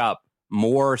take up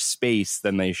more space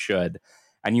than they should.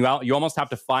 And you almost have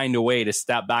to find a way to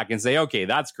step back and say, okay,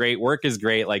 that's great. Work is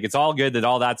great. Like, it's all good that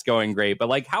all that's going great. But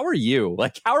like, how are you?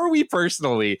 Like, how are we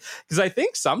personally? Because I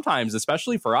think sometimes,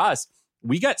 especially for us,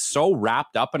 we get so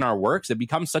wrapped up in our works. It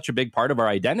becomes such a big part of our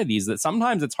identities that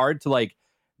sometimes it's hard to like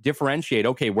differentiate,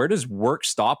 okay, where does work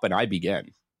stop and I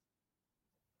begin?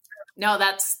 No,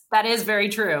 that is very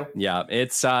true. Yeah.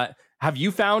 It's, have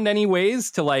you found any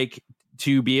ways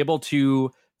to be able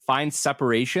to find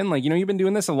separation? Like, you've been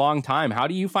doing this a long time. How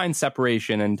do you find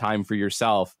separation and time for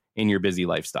yourself in your busy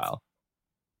lifestyle?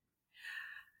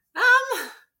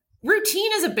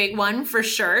 Routine is a big one for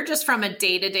sure. Just from a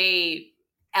day-to-day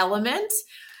element,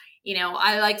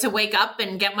 I like to wake up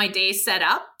and get my day set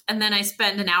up. And then I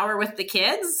spend an hour with the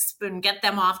kids and get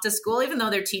them off to school, even though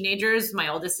they're teenagers. My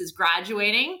oldest is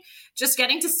graduating. Just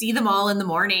getting to see them all in the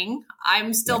morning.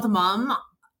 I'm still the mom.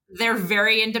 They're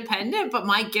very independent, but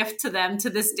my gift to them to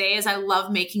this day is I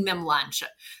love making them lunch.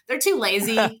 They're too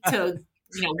lazy to,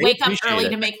 wake up early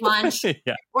to make lunch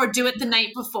or do it the night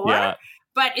before. Yeah.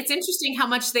 But it's interesting how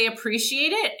much they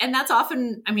appreciate it. And that's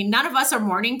often, none of us are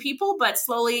morning people, but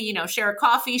slowly, share a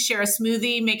coffee, share a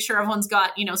smoothie, make sure everyone's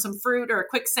got, some fruit or a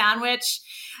quick sandwich.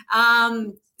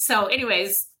 So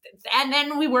anyways, and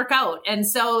then we work out. And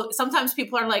so sometimes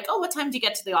people are like, oh, what time do you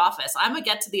get to the office? I'm a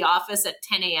get to the office at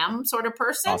 10 a.m. sort of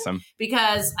person. Awesome.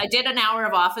 Because I did an hour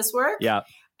of office work. Yeah.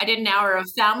 I did an hour of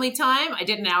family time. I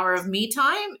did an hour of me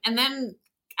time. And then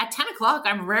at 10 o'clock,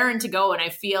 I'm raring to go. And I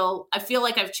feel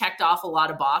like I've checked off a lot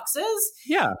of boxes.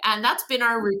 Yeah. And that's been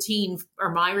our routine,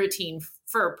 or my routine,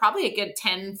 for probably a good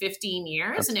 10, 15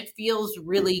 years. And it feels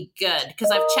really good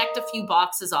because I've checked a few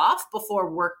boxes off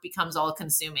before work becomes all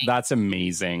consuming. That's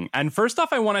amazing. And first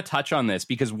off, I want to touch on this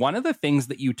because one of the things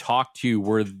that you talked to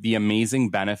were the amazing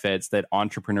benefits that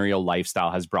entrepreneurial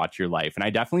lifestyle has brought to your life. And I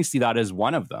definitely see that as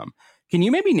one of them. Can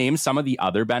you maybe name some of the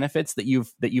other benefits that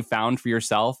you've found for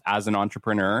yourself as an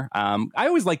entrepreneur? I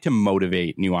always like to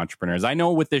motivate new entrepreneurs. I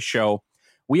know with this show,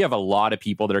 we have a lot of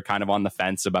people that are kind of on the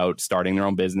fence about starting their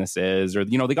own businesses, or,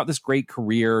 they got this great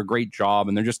career, great job,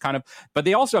 and they're just but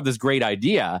they also have this great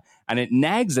idea and it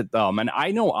nags at them. And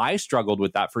I know I struggled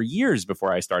with that for years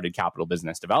before I started Capital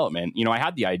Business Development. I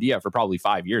had the idea for probably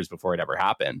 5 years before it ever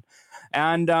happened.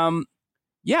 And,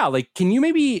 can you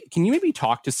maybe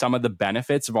talk to some of the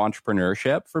benefits of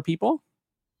entrepreneurship for people?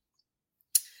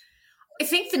 I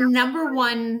think the number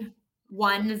one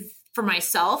for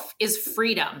myself is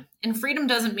freedom. And freedom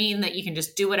doesn't mean that you can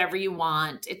just do whatever you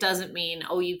want. It doesn't mean,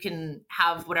 you can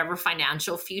have whatever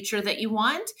financial future that you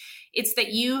want. It's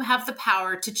that you have the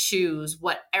power to choose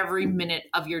what every minute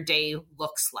of your day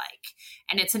looks like.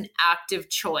 And it's an active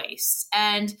choice.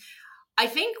 And I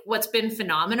think what's been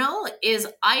phenomenal is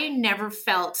I never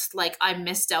felt like I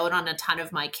missed out on a ton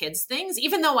of my kids' things,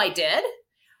 even though I did.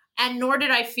 And nor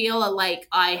did I feel like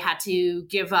I had to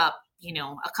give up,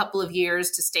 a couple of years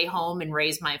to stay home and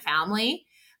raise my family,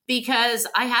 because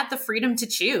I had the freedom to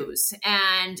choose.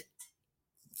 And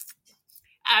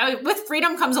with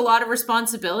freedom comes a lot of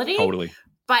responsibility. Totally.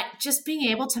 But just being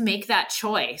able to make that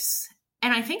choice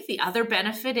And I think the other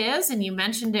benefit is, and you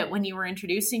mentioned it when you were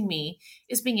introducing me,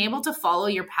 is being able to follow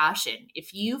your passion.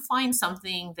 If you find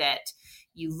something that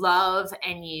you love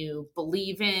and you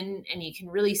believe in, and you can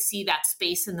really see that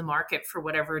space in the market for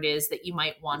whatever it is that you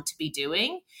might want to be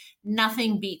doing,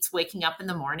 nothing beats waking up in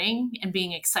the morning and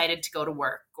being excited to go to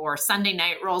work. Or Sunday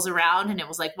night rolls around and it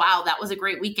was like, wow, that was a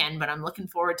great weekend, but I'm looking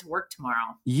forward to work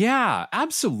tomorrow. Yeah,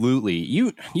 absolutely.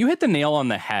 You hit the nail on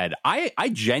the head. I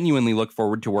genuinely look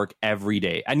forward to work every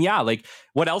day. And yeah, like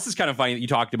what else is kind of funny that you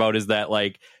talked about is that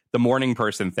like the morning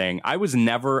person thing. I was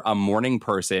never a morning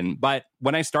person, but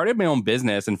when I started my own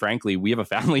business, and frankly, we have a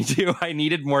family too, I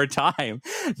needed more time.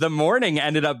 The morning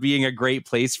ended up being a great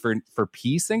place for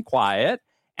peace and quiet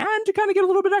and to kind of get a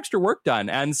little bit extra work done.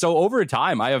 And so over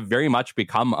time, I have very much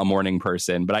become a morning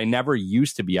person, but I never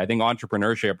used to be. I think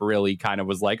entrepreneurship really kind of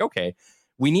was like, okay,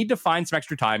 we need to find some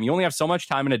extra time. You only have so much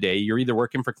time in a day. You're either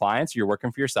working for clients or you're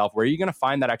working for yourself. Where are you going to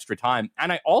find that extra time?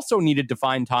 And I also needed to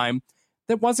find time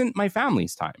that wasn't my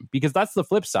family's time, because that's the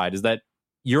flip side, is that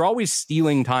you're always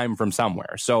stealing time from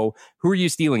somewhere. So who are you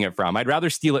stealing it from? I'd rather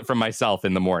steal it from myself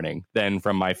in the morning than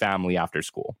from my family after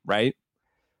school, right?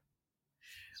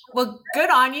 Well, good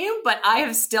on you, but I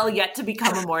have still yet to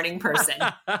become a morning person.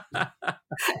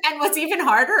 And what's even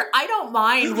harder, I don't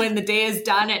mind when the day is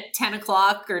done at 10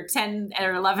 o'clock or 10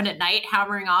 or 11 at night,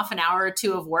 hammering off an hour or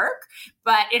two of work.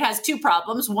 But it has two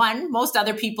problems. One, most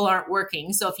other people aren't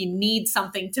working. So if you need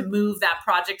something to move that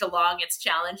project along, it's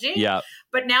challenging. Yeah.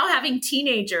 But now having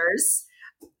teenagers,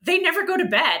 they never go to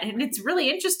bed. And it's really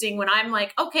interesting when I'm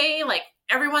like, okay, like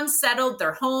everyone's settled,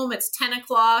 they're home, it's 10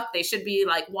 o'clock, they should be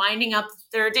like winding up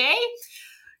their day.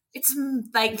 It's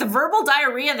like the verbal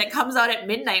diarrhea that comes out at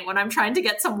midnight when I'm trying to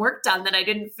get some work done that I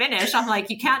didn't finish. I'm like,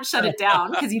 you can't shut it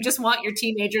down because you just want your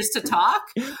teenagers to talk.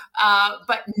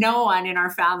 But no one in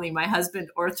our family, my husband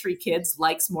or 3 kids,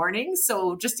 likes mornings.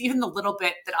 So just even the little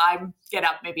bit that I get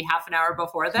up maybe half an hour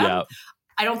before them, yeah.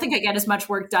 I don't think I get as much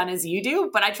work done as you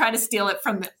do, but I try to steal it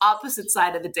from the opposite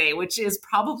side of the day, which is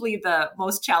probably the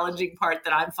most challenging part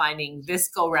that I'm finding this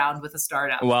go round with a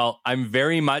startup. Well, I'm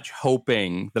very much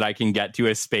hoping that I can get to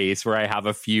a space where I have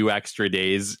a few extra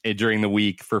days during the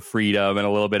week for freedom and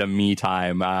a little bit of me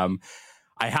time.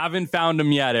 I haven't found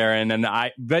them yet, Erin,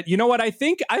 but you know what? I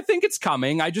think it's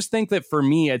coming. I just think that for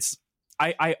me,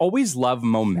 I always love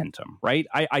momentum, right?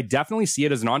 I definitely see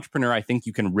it as an entrepreneur. I think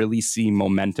you can really see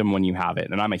momentum when you have it.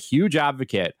 And I'm a huge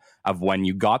advocate of when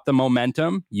you got the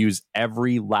momentum, use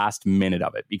every last minute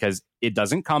of it, because it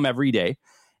doesn't come every day.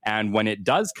 And when it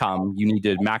does come, you need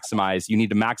to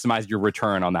maximize your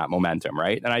return on that momentum,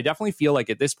 right? And I definitely feel like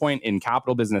at this point in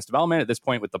capital business development, at this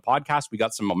point with the podcast, we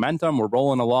got some momentum, we're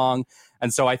rolling along.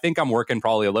 And so I think I'm working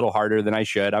probably a little harder than I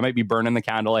should. I might be burning the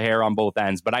candle a hair on both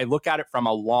ends, but I look at it from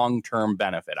a long-term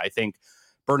benefit. I think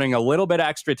burning a little bit of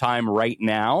extra time right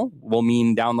now will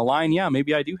mean down the line, yeah,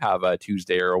 maybe I do have a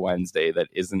Tuesday or a Wednesday that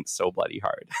isn't so bloody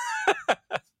hard.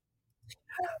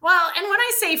 Well, and when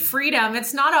I say freedom,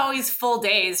 it's not always full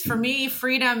days. For me,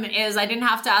 freedom is I didn't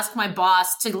have to ask my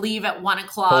boss to leave at 1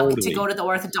 o'clock to go to the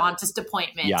orthodontist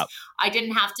appointment. Yep. I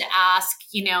didn't have to ask,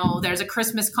 there's a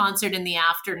Christmas concert in the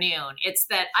afternoon. It's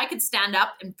that I could stand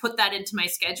up and put that into my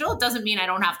schedule. It doesn't mean I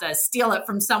don't have to steal it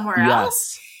from somewhere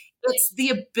else. It's the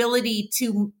ability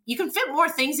you can fit more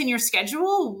things in your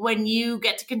schedule when you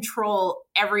get to control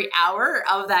every hour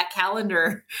of that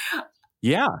calendar.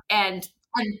 Yeah. And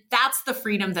that's the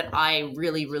freedom that I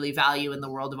really, really value in the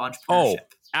world of entrepreneurship. Oh,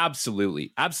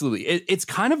 absolutely. Absolutely. It's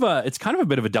kind of a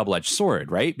bit of a double-edged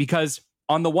sword, right? Because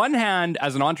on the one hand,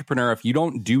 as an entrepreneur, if you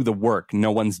don't do the work,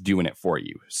 no one's doing it for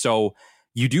you. So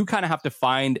you do kind of have to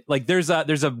find, like, there's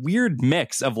a weird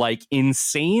mix of like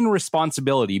insane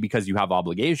responsibility because you have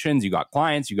obligations, you got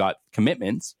clients, you got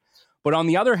commitments. But on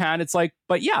the other hand, it's like,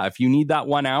 but yeah, if you need that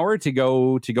 1 hour to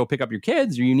go pick up your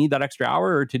kids, or you need that extra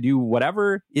hour or to do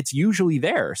whatever, it's usually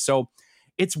there. So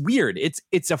it's weird.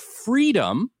 It's a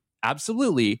freedom.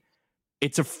 Absolutely.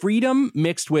 It's a freedom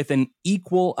mixed with an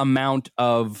equal amount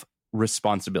of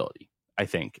responsibility, I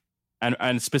think.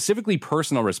 And specifically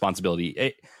personal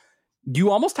responsibility. You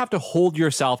almost have to hold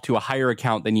yourself to a higher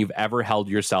account than you've ever held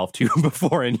yourself to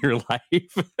before in your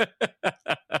life.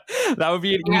 That would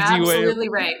be an easy way. Absolutely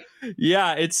right.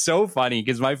 Yeah, it's so funny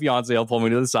because my fiance will pull me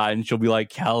to the side and she'll be like,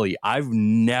 Kelly, I've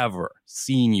never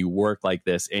seen you work like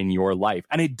this in your life.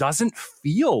 And it doesn't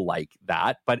feel like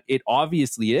that, but it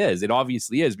obviously is. It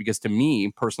obviously is, because to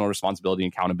me, personal responsibility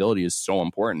and accountability is so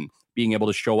important. Being able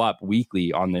to show up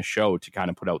weekly on this show to kind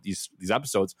of put out these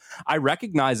episodes, I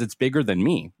recognize it's bigger than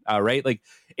me, right? Like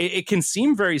it can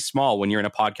seem very small when you're in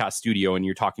a podcast studio and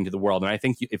you're talking to the world. And I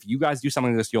think if you guys do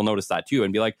something like this, you'll notice that too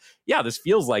and be like, yeah, this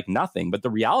feels like nothing. But the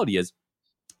reality is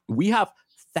we have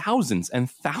thousands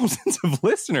and thousands of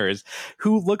listeners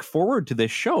who look forward to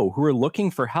this show, who are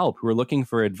looking for help, who are looking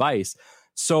for advice.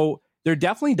 So there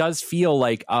definitely does feel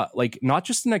like not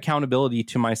just an accountability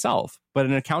to myself, but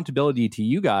an accountability to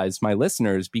you guys, my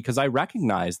listeners, because I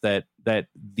recognize that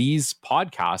these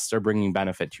podcasts are bringing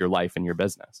benefit to your life and your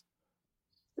business.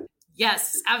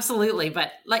 Yes, absolutely.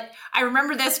 But like, I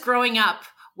remember this growing up.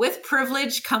 With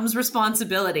privilege comes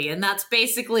responsibility. And that's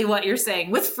basically what you're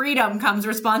saying. With freedom comes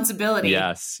responsibility.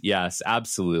 Yes,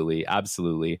 absolutely.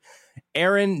 Absolutely.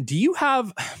 Erin, do you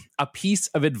have a piece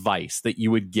of advice that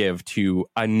you would give to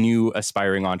a new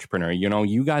aspiring entrepreneur? You know,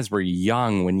 you guys were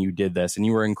young when you did this and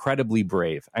you were incredibly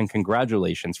brave, and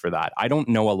congratulations for that. I don't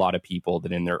know a lot of people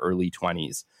that in their early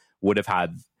 20s would have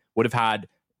had,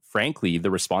 frankly,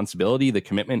 the responsibility, the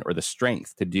commitment, or the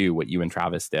strength to do what you and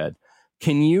Travis did.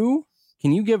 Can you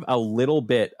give a little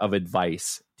bit of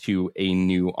advice to a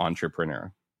new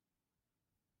entrepreneur?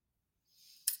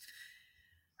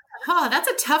 Oh, that's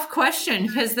a tough question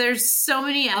because there's so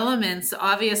many elements,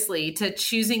 obviously, to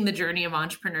choosing the journey of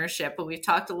entrepreneurship. But we've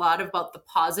talked a lot about the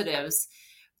positives.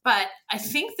 But I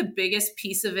think the biggest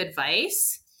piece of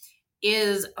advice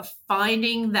is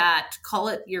finding that, call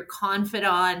it your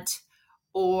confidant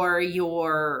or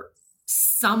your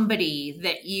somebody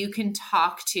that you can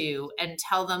talk to and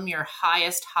tell them your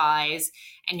highest highs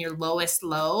and your lowest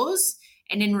lows.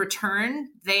 And in return,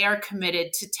 they are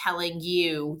committed to telling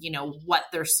you, what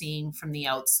they're seeing from the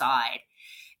outside.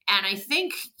 And I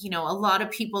think, a lot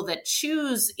of people that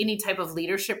choose any type of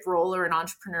leadership role or an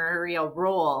entrepreneurial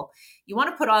role, you want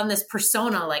to put on this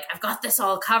persona, like, I've got this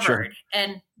all covered. Sure.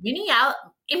 And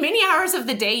in many hours of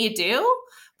the day you do.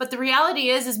 But the reality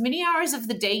is many hours of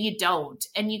the day you don't,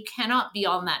 and you cannot be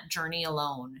on that journey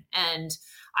alone. And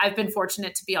I've been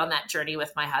fortunate to be on that journey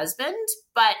with my husband,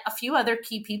 but a few other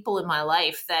key people in my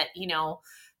life that,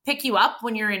 pick you up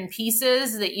when you're in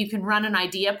pieces, that you can run an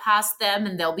idea past them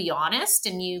and they'll be honest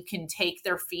and you can take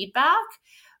their feedback.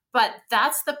 But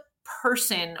that's the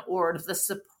person or the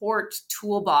support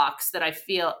toolbox that I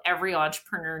feel every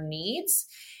entrepreneur needs.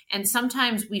 And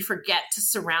sometimes we forget to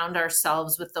surround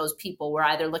ourselves with those people. We're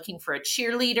either looking for a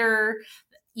cheerleader.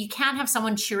 You can't have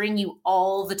someone cheering you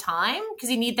all the time because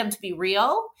you need them to be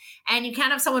real. And you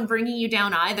can't have someone bringing you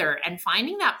down either. And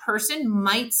finding that person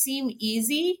might seem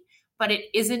easy, but it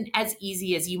isn't as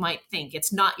easy as you might think.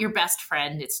 It's not your best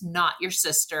friend. It's not your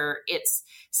sister. It's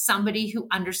somebody who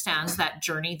understands that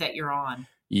journey that you're on.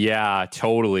 Yeah,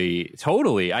 totally.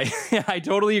 I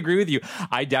totally agree with you.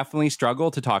 I definitely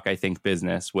struggle to talk, I think,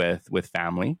 business with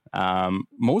family,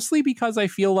 mostly because I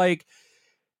feel like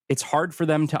it's hard for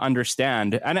them to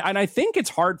understand. And I think it's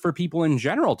hard for people in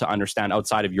general to understand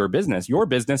outside of your business. Your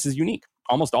business is unique.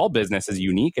 Almost all business is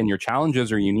unique, and your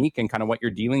challenges are unique and kind of what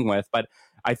you're dealing with. But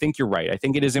I think you're right. I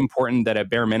think it is important that at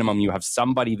bare minimum, you have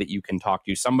somebody that you can talk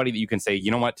to, somebody that you can say, you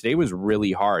know what, today was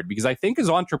really hard. Because I think as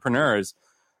entrepreneurs,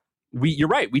 you're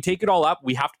right. We take it all up.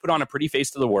 We have to put on a pretty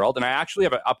face to the world. And I actually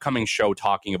have an upcoming show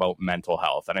talking about mental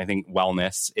health. And I think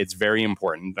wellness, it's very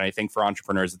important. And I think for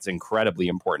entrepreneurs, it's incredibly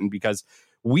important because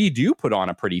we do put on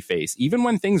a pretty face, even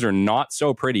when things are not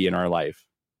so pretty in our life.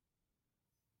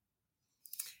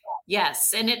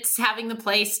 Yes. And it's having the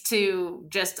place to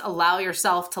just allow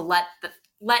yourself to let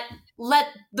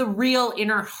the real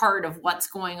inner heart of what's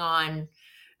going on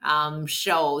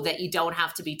show, that you don't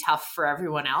have to be tough for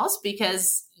everyone else,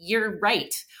 because you're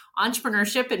right.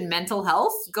 Entrepreneurship and mental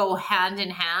health go hand in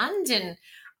hand. And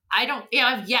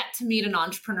I've yet to meet an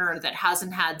entrepreneur that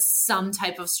hasn't had some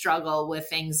type of struggle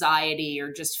with anxiety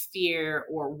or just fear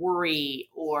or worry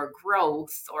or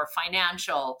growth or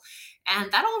financial.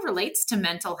 And that all relates to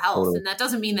mental health. Totally. And that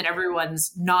doesn't mean that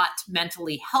everyone's not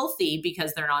mentally healthy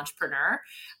because they're an entrepreneur,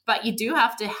 but you do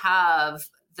have to have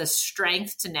the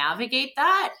strength to navigate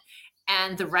that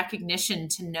and the recognition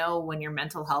to know when your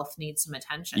mental health needs some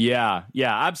attention. Yeah,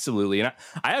 absolutely. And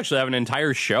I actually have an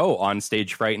entire show on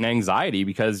stage fright and anxiety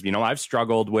because, I've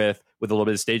struggled with a little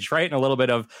bit of stage fright and a little bit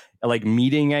of like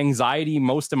meeting anxiety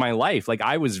most of my life. Like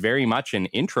I was very much an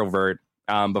introvert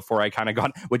before I kind of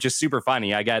got, which is super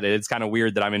funny. I get it. It's kind of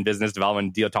weird that I'm in business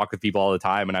development, talk with people all the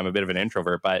time, and I'm a bit of an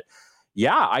introvert. But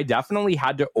yeah, I definitely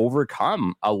had to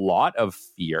overcome a lot of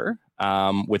fear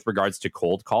with regards to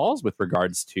cold calls, with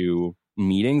regards to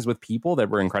meetings with people that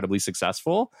were incredibly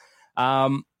successful.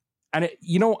 And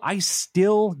I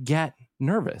still get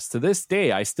nervous to this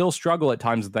day. I still struggle at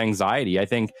times with anxiety. I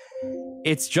think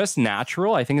it's just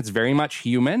natural. I think it's very much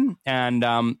human. And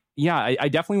I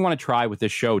definitely want to try with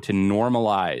this show to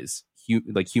normalize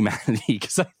humanity,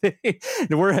 because I think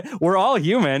we're all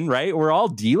human, right? We're all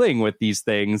dealing with these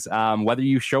things, whether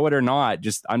you show it or not.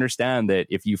 Just understand that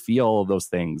if you feel those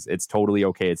things, it's totally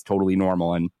okay. It's totally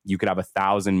normal, and you could have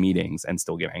 1,000 meetings and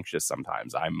still get anxious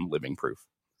sometimes. I'm living proof.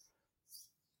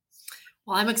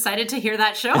 Well, I'm excited to hear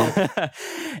that show.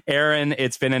 Erin,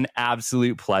 it's been an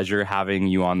absolute pleasure having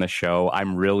you on the show.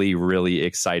 I'm really, really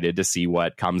excited to see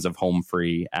what comes of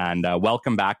HomeFree. And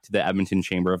welcome back to the Edmonton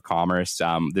Chamber of Commerce.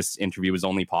 This interview was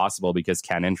only possible because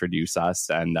Ken introduced us.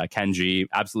 And Ken G,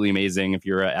 absolutely amazing. If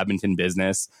you're an Edmonton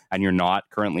business and you're not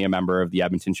currently a member of the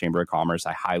Edmonton Chamber of Commerce,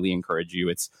 I highly encourage you.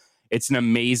 It's an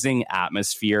amazing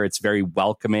atmosphere. It's very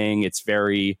welcoming. It's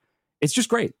just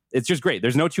great. It's just great.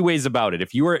 There's no two ways about it.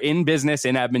 If you are in business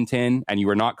in Edmonton and you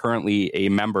are not currently a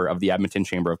member of the Edmonton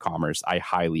Chamber of Commerce, I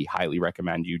highly, highly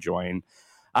recommend you join.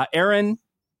 Erin,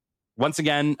 once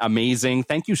again, amazing.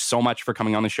 Thank you so much for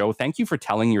coming on the show. Thank you for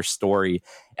telling your story.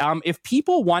 If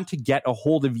people want to get a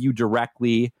hold of you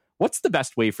directly, what's the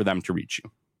best way for them to reach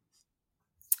you?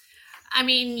 I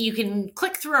mean, you can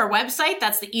click through our website.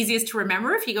 That's the easiest to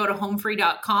remember. If you go to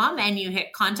homefree.com and you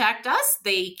hit contact us,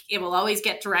 it will always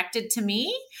get directed to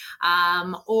me.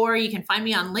 Or you can find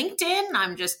me on LinkedIn.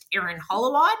 I'm just Erin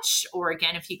Holowach. Or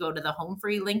again, if you go to the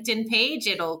HomeFree LinkedIn page,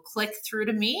 it'll click through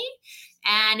to me.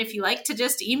 And if you like to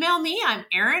just email me, I'm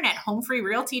Erin at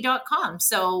homefreerealty.com.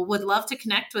 So would love to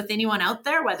connect with anyone out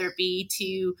there, whether it be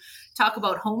to talk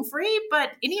about HomeFree,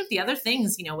 but any of the other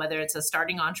things, whether it's a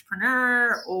starting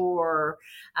entrepreneur or,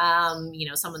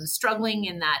 someone struggling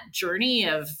in that journey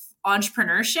of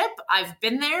entrepreneurship. I've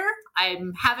been there. I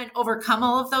haven't overcome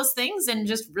all of those things and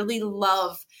just really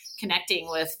love connecting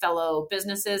with fellow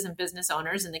businesses and business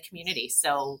owners in the community.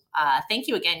 So thank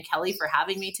you again, Kelly, for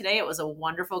having me today. It was a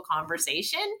wonderful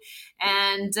conversation.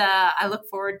 And I look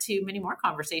forward to many more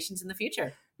conversations in the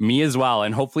future. Me as well,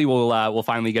 and hopefully we'll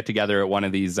finally get together at one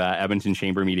of these Edmonton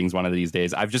Chamber meetings one of these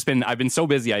days. I've been so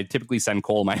busy. I typically send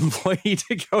Cole, my employee,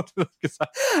 to go to because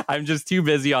I'm just too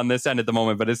busy on this end at the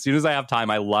moment. But as soon as I have time,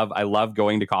 I love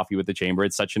going to coffee with the Chamber.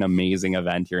 It's such an amazing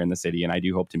event here in the city, and I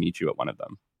do hope to meet you at one of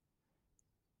them.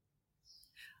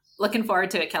 Looking forward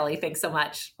to it, Kelly. Thanks so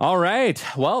much. All right.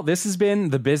 Well, this has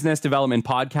been the Business Development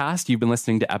Podcast. You've been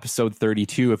listening to episode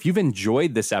 32. If you've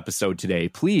enjoyed this episode today,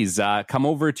 please come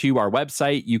over to our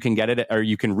website. You can get it, or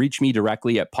you can reach me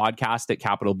directly at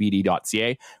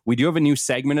podcast@capitalbd.ca. We do have a new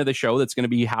segment of the show that's going to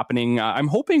be happening, I'm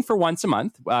hoping, for once a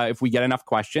month, if we get enough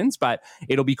questions, but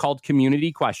it'll be called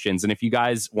Community Questions. And if you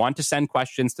guys want to send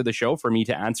questions to the show for me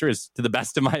to answer as to the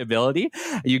best of my ability,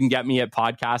 you can get me at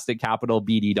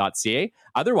podcast@capitalbd.ca.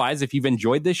 Otherwise, if you've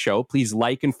enjoyed this show, please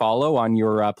like and follow on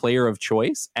your player of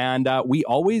choice. And we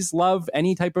always love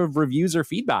any type of reviews or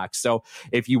feedback. So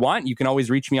if you want, you can always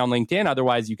reach me on LinkedIn.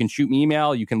 Otherwise, you can shoot me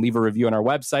email. You can leave a review on our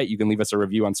website. You can leave us a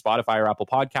review on Spotify or Apple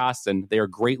Podcasts, and they are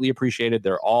greatly appreciated.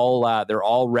 They're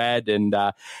all read, and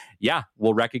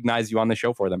we'll recognize you on the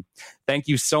show for them. Thank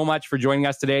you so much for joining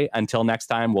us today. Until next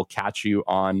time, we'll catch you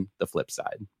on the flip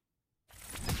side.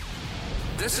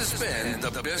 This has been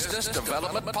the Business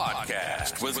Development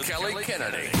Podcast with Kelly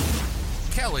Kennedy.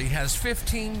 Kelly has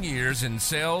 15 years in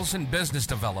sales and business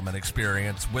development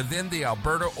experience within the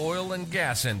Alberta oil and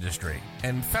gas industry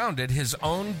and founded his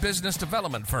own business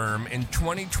development firm in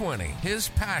 2020. His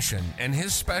passion and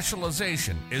his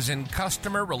specialization is in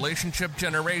customer relationship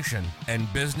generation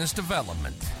and business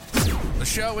development. The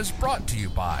show is brought to you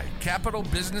by Capital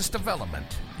Business Development,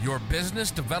 your business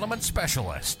development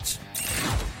specialists.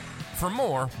 For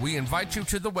more, we invite you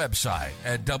to the website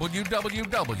at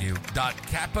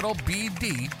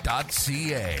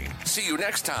www.capitalbd.ca. See you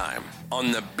next time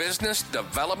on the Business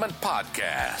Development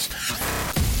Podcast.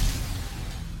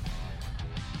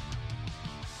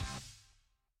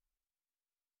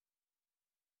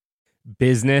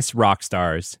 Business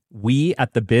Rockstars. We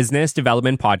at the Business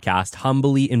Development Podcast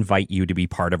humbly invite you to be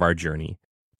part of our journey.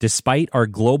 Despite our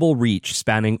global reach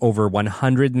spanning over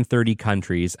 130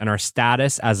 countries and our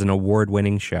status as an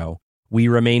award-winning show, we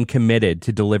remain committed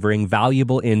to delivering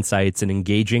valuable insights and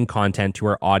engaging content to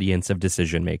our audience of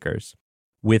decision makers.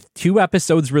 With 2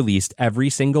 episodes released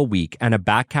every single week and a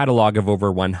back catalog of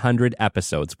over 100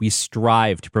 episodes, we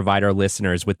strive to provide our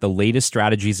listeners with the latest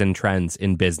strategies and trends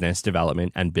in business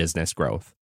development and business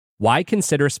growth. Why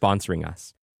consider sponsoring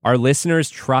us? Our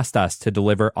listeners trust us to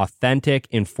deliver authentic,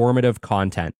 informative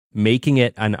content, making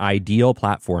it an ideal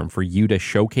platform for you to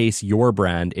showcase your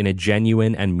brand in a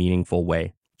genuine and meaningful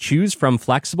way. Choose from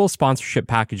flexible sponsorship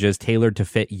packages tailored to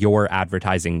fit your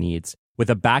advertising needs.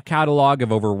 With a back catalog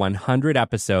of over 100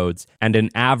 episodes and an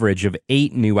average of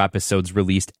 8 new episodes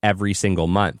released every single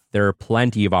month, there are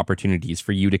plenty of opportunities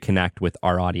for you to connect with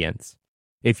our audience.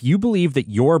 If you believe that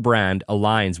your brand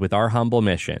aligns with our humble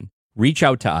mission, reach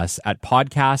out to us at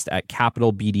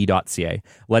podcast@capitalbd.ca.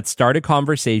 Let's start a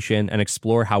conversation and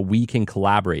explore how we can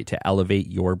collaborate to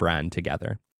elevate your brand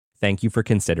together. Thank you for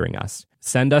considering us.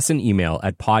 Send us an email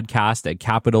at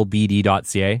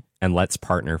podcast@capitalbd.ca and let's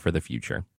partner for the future.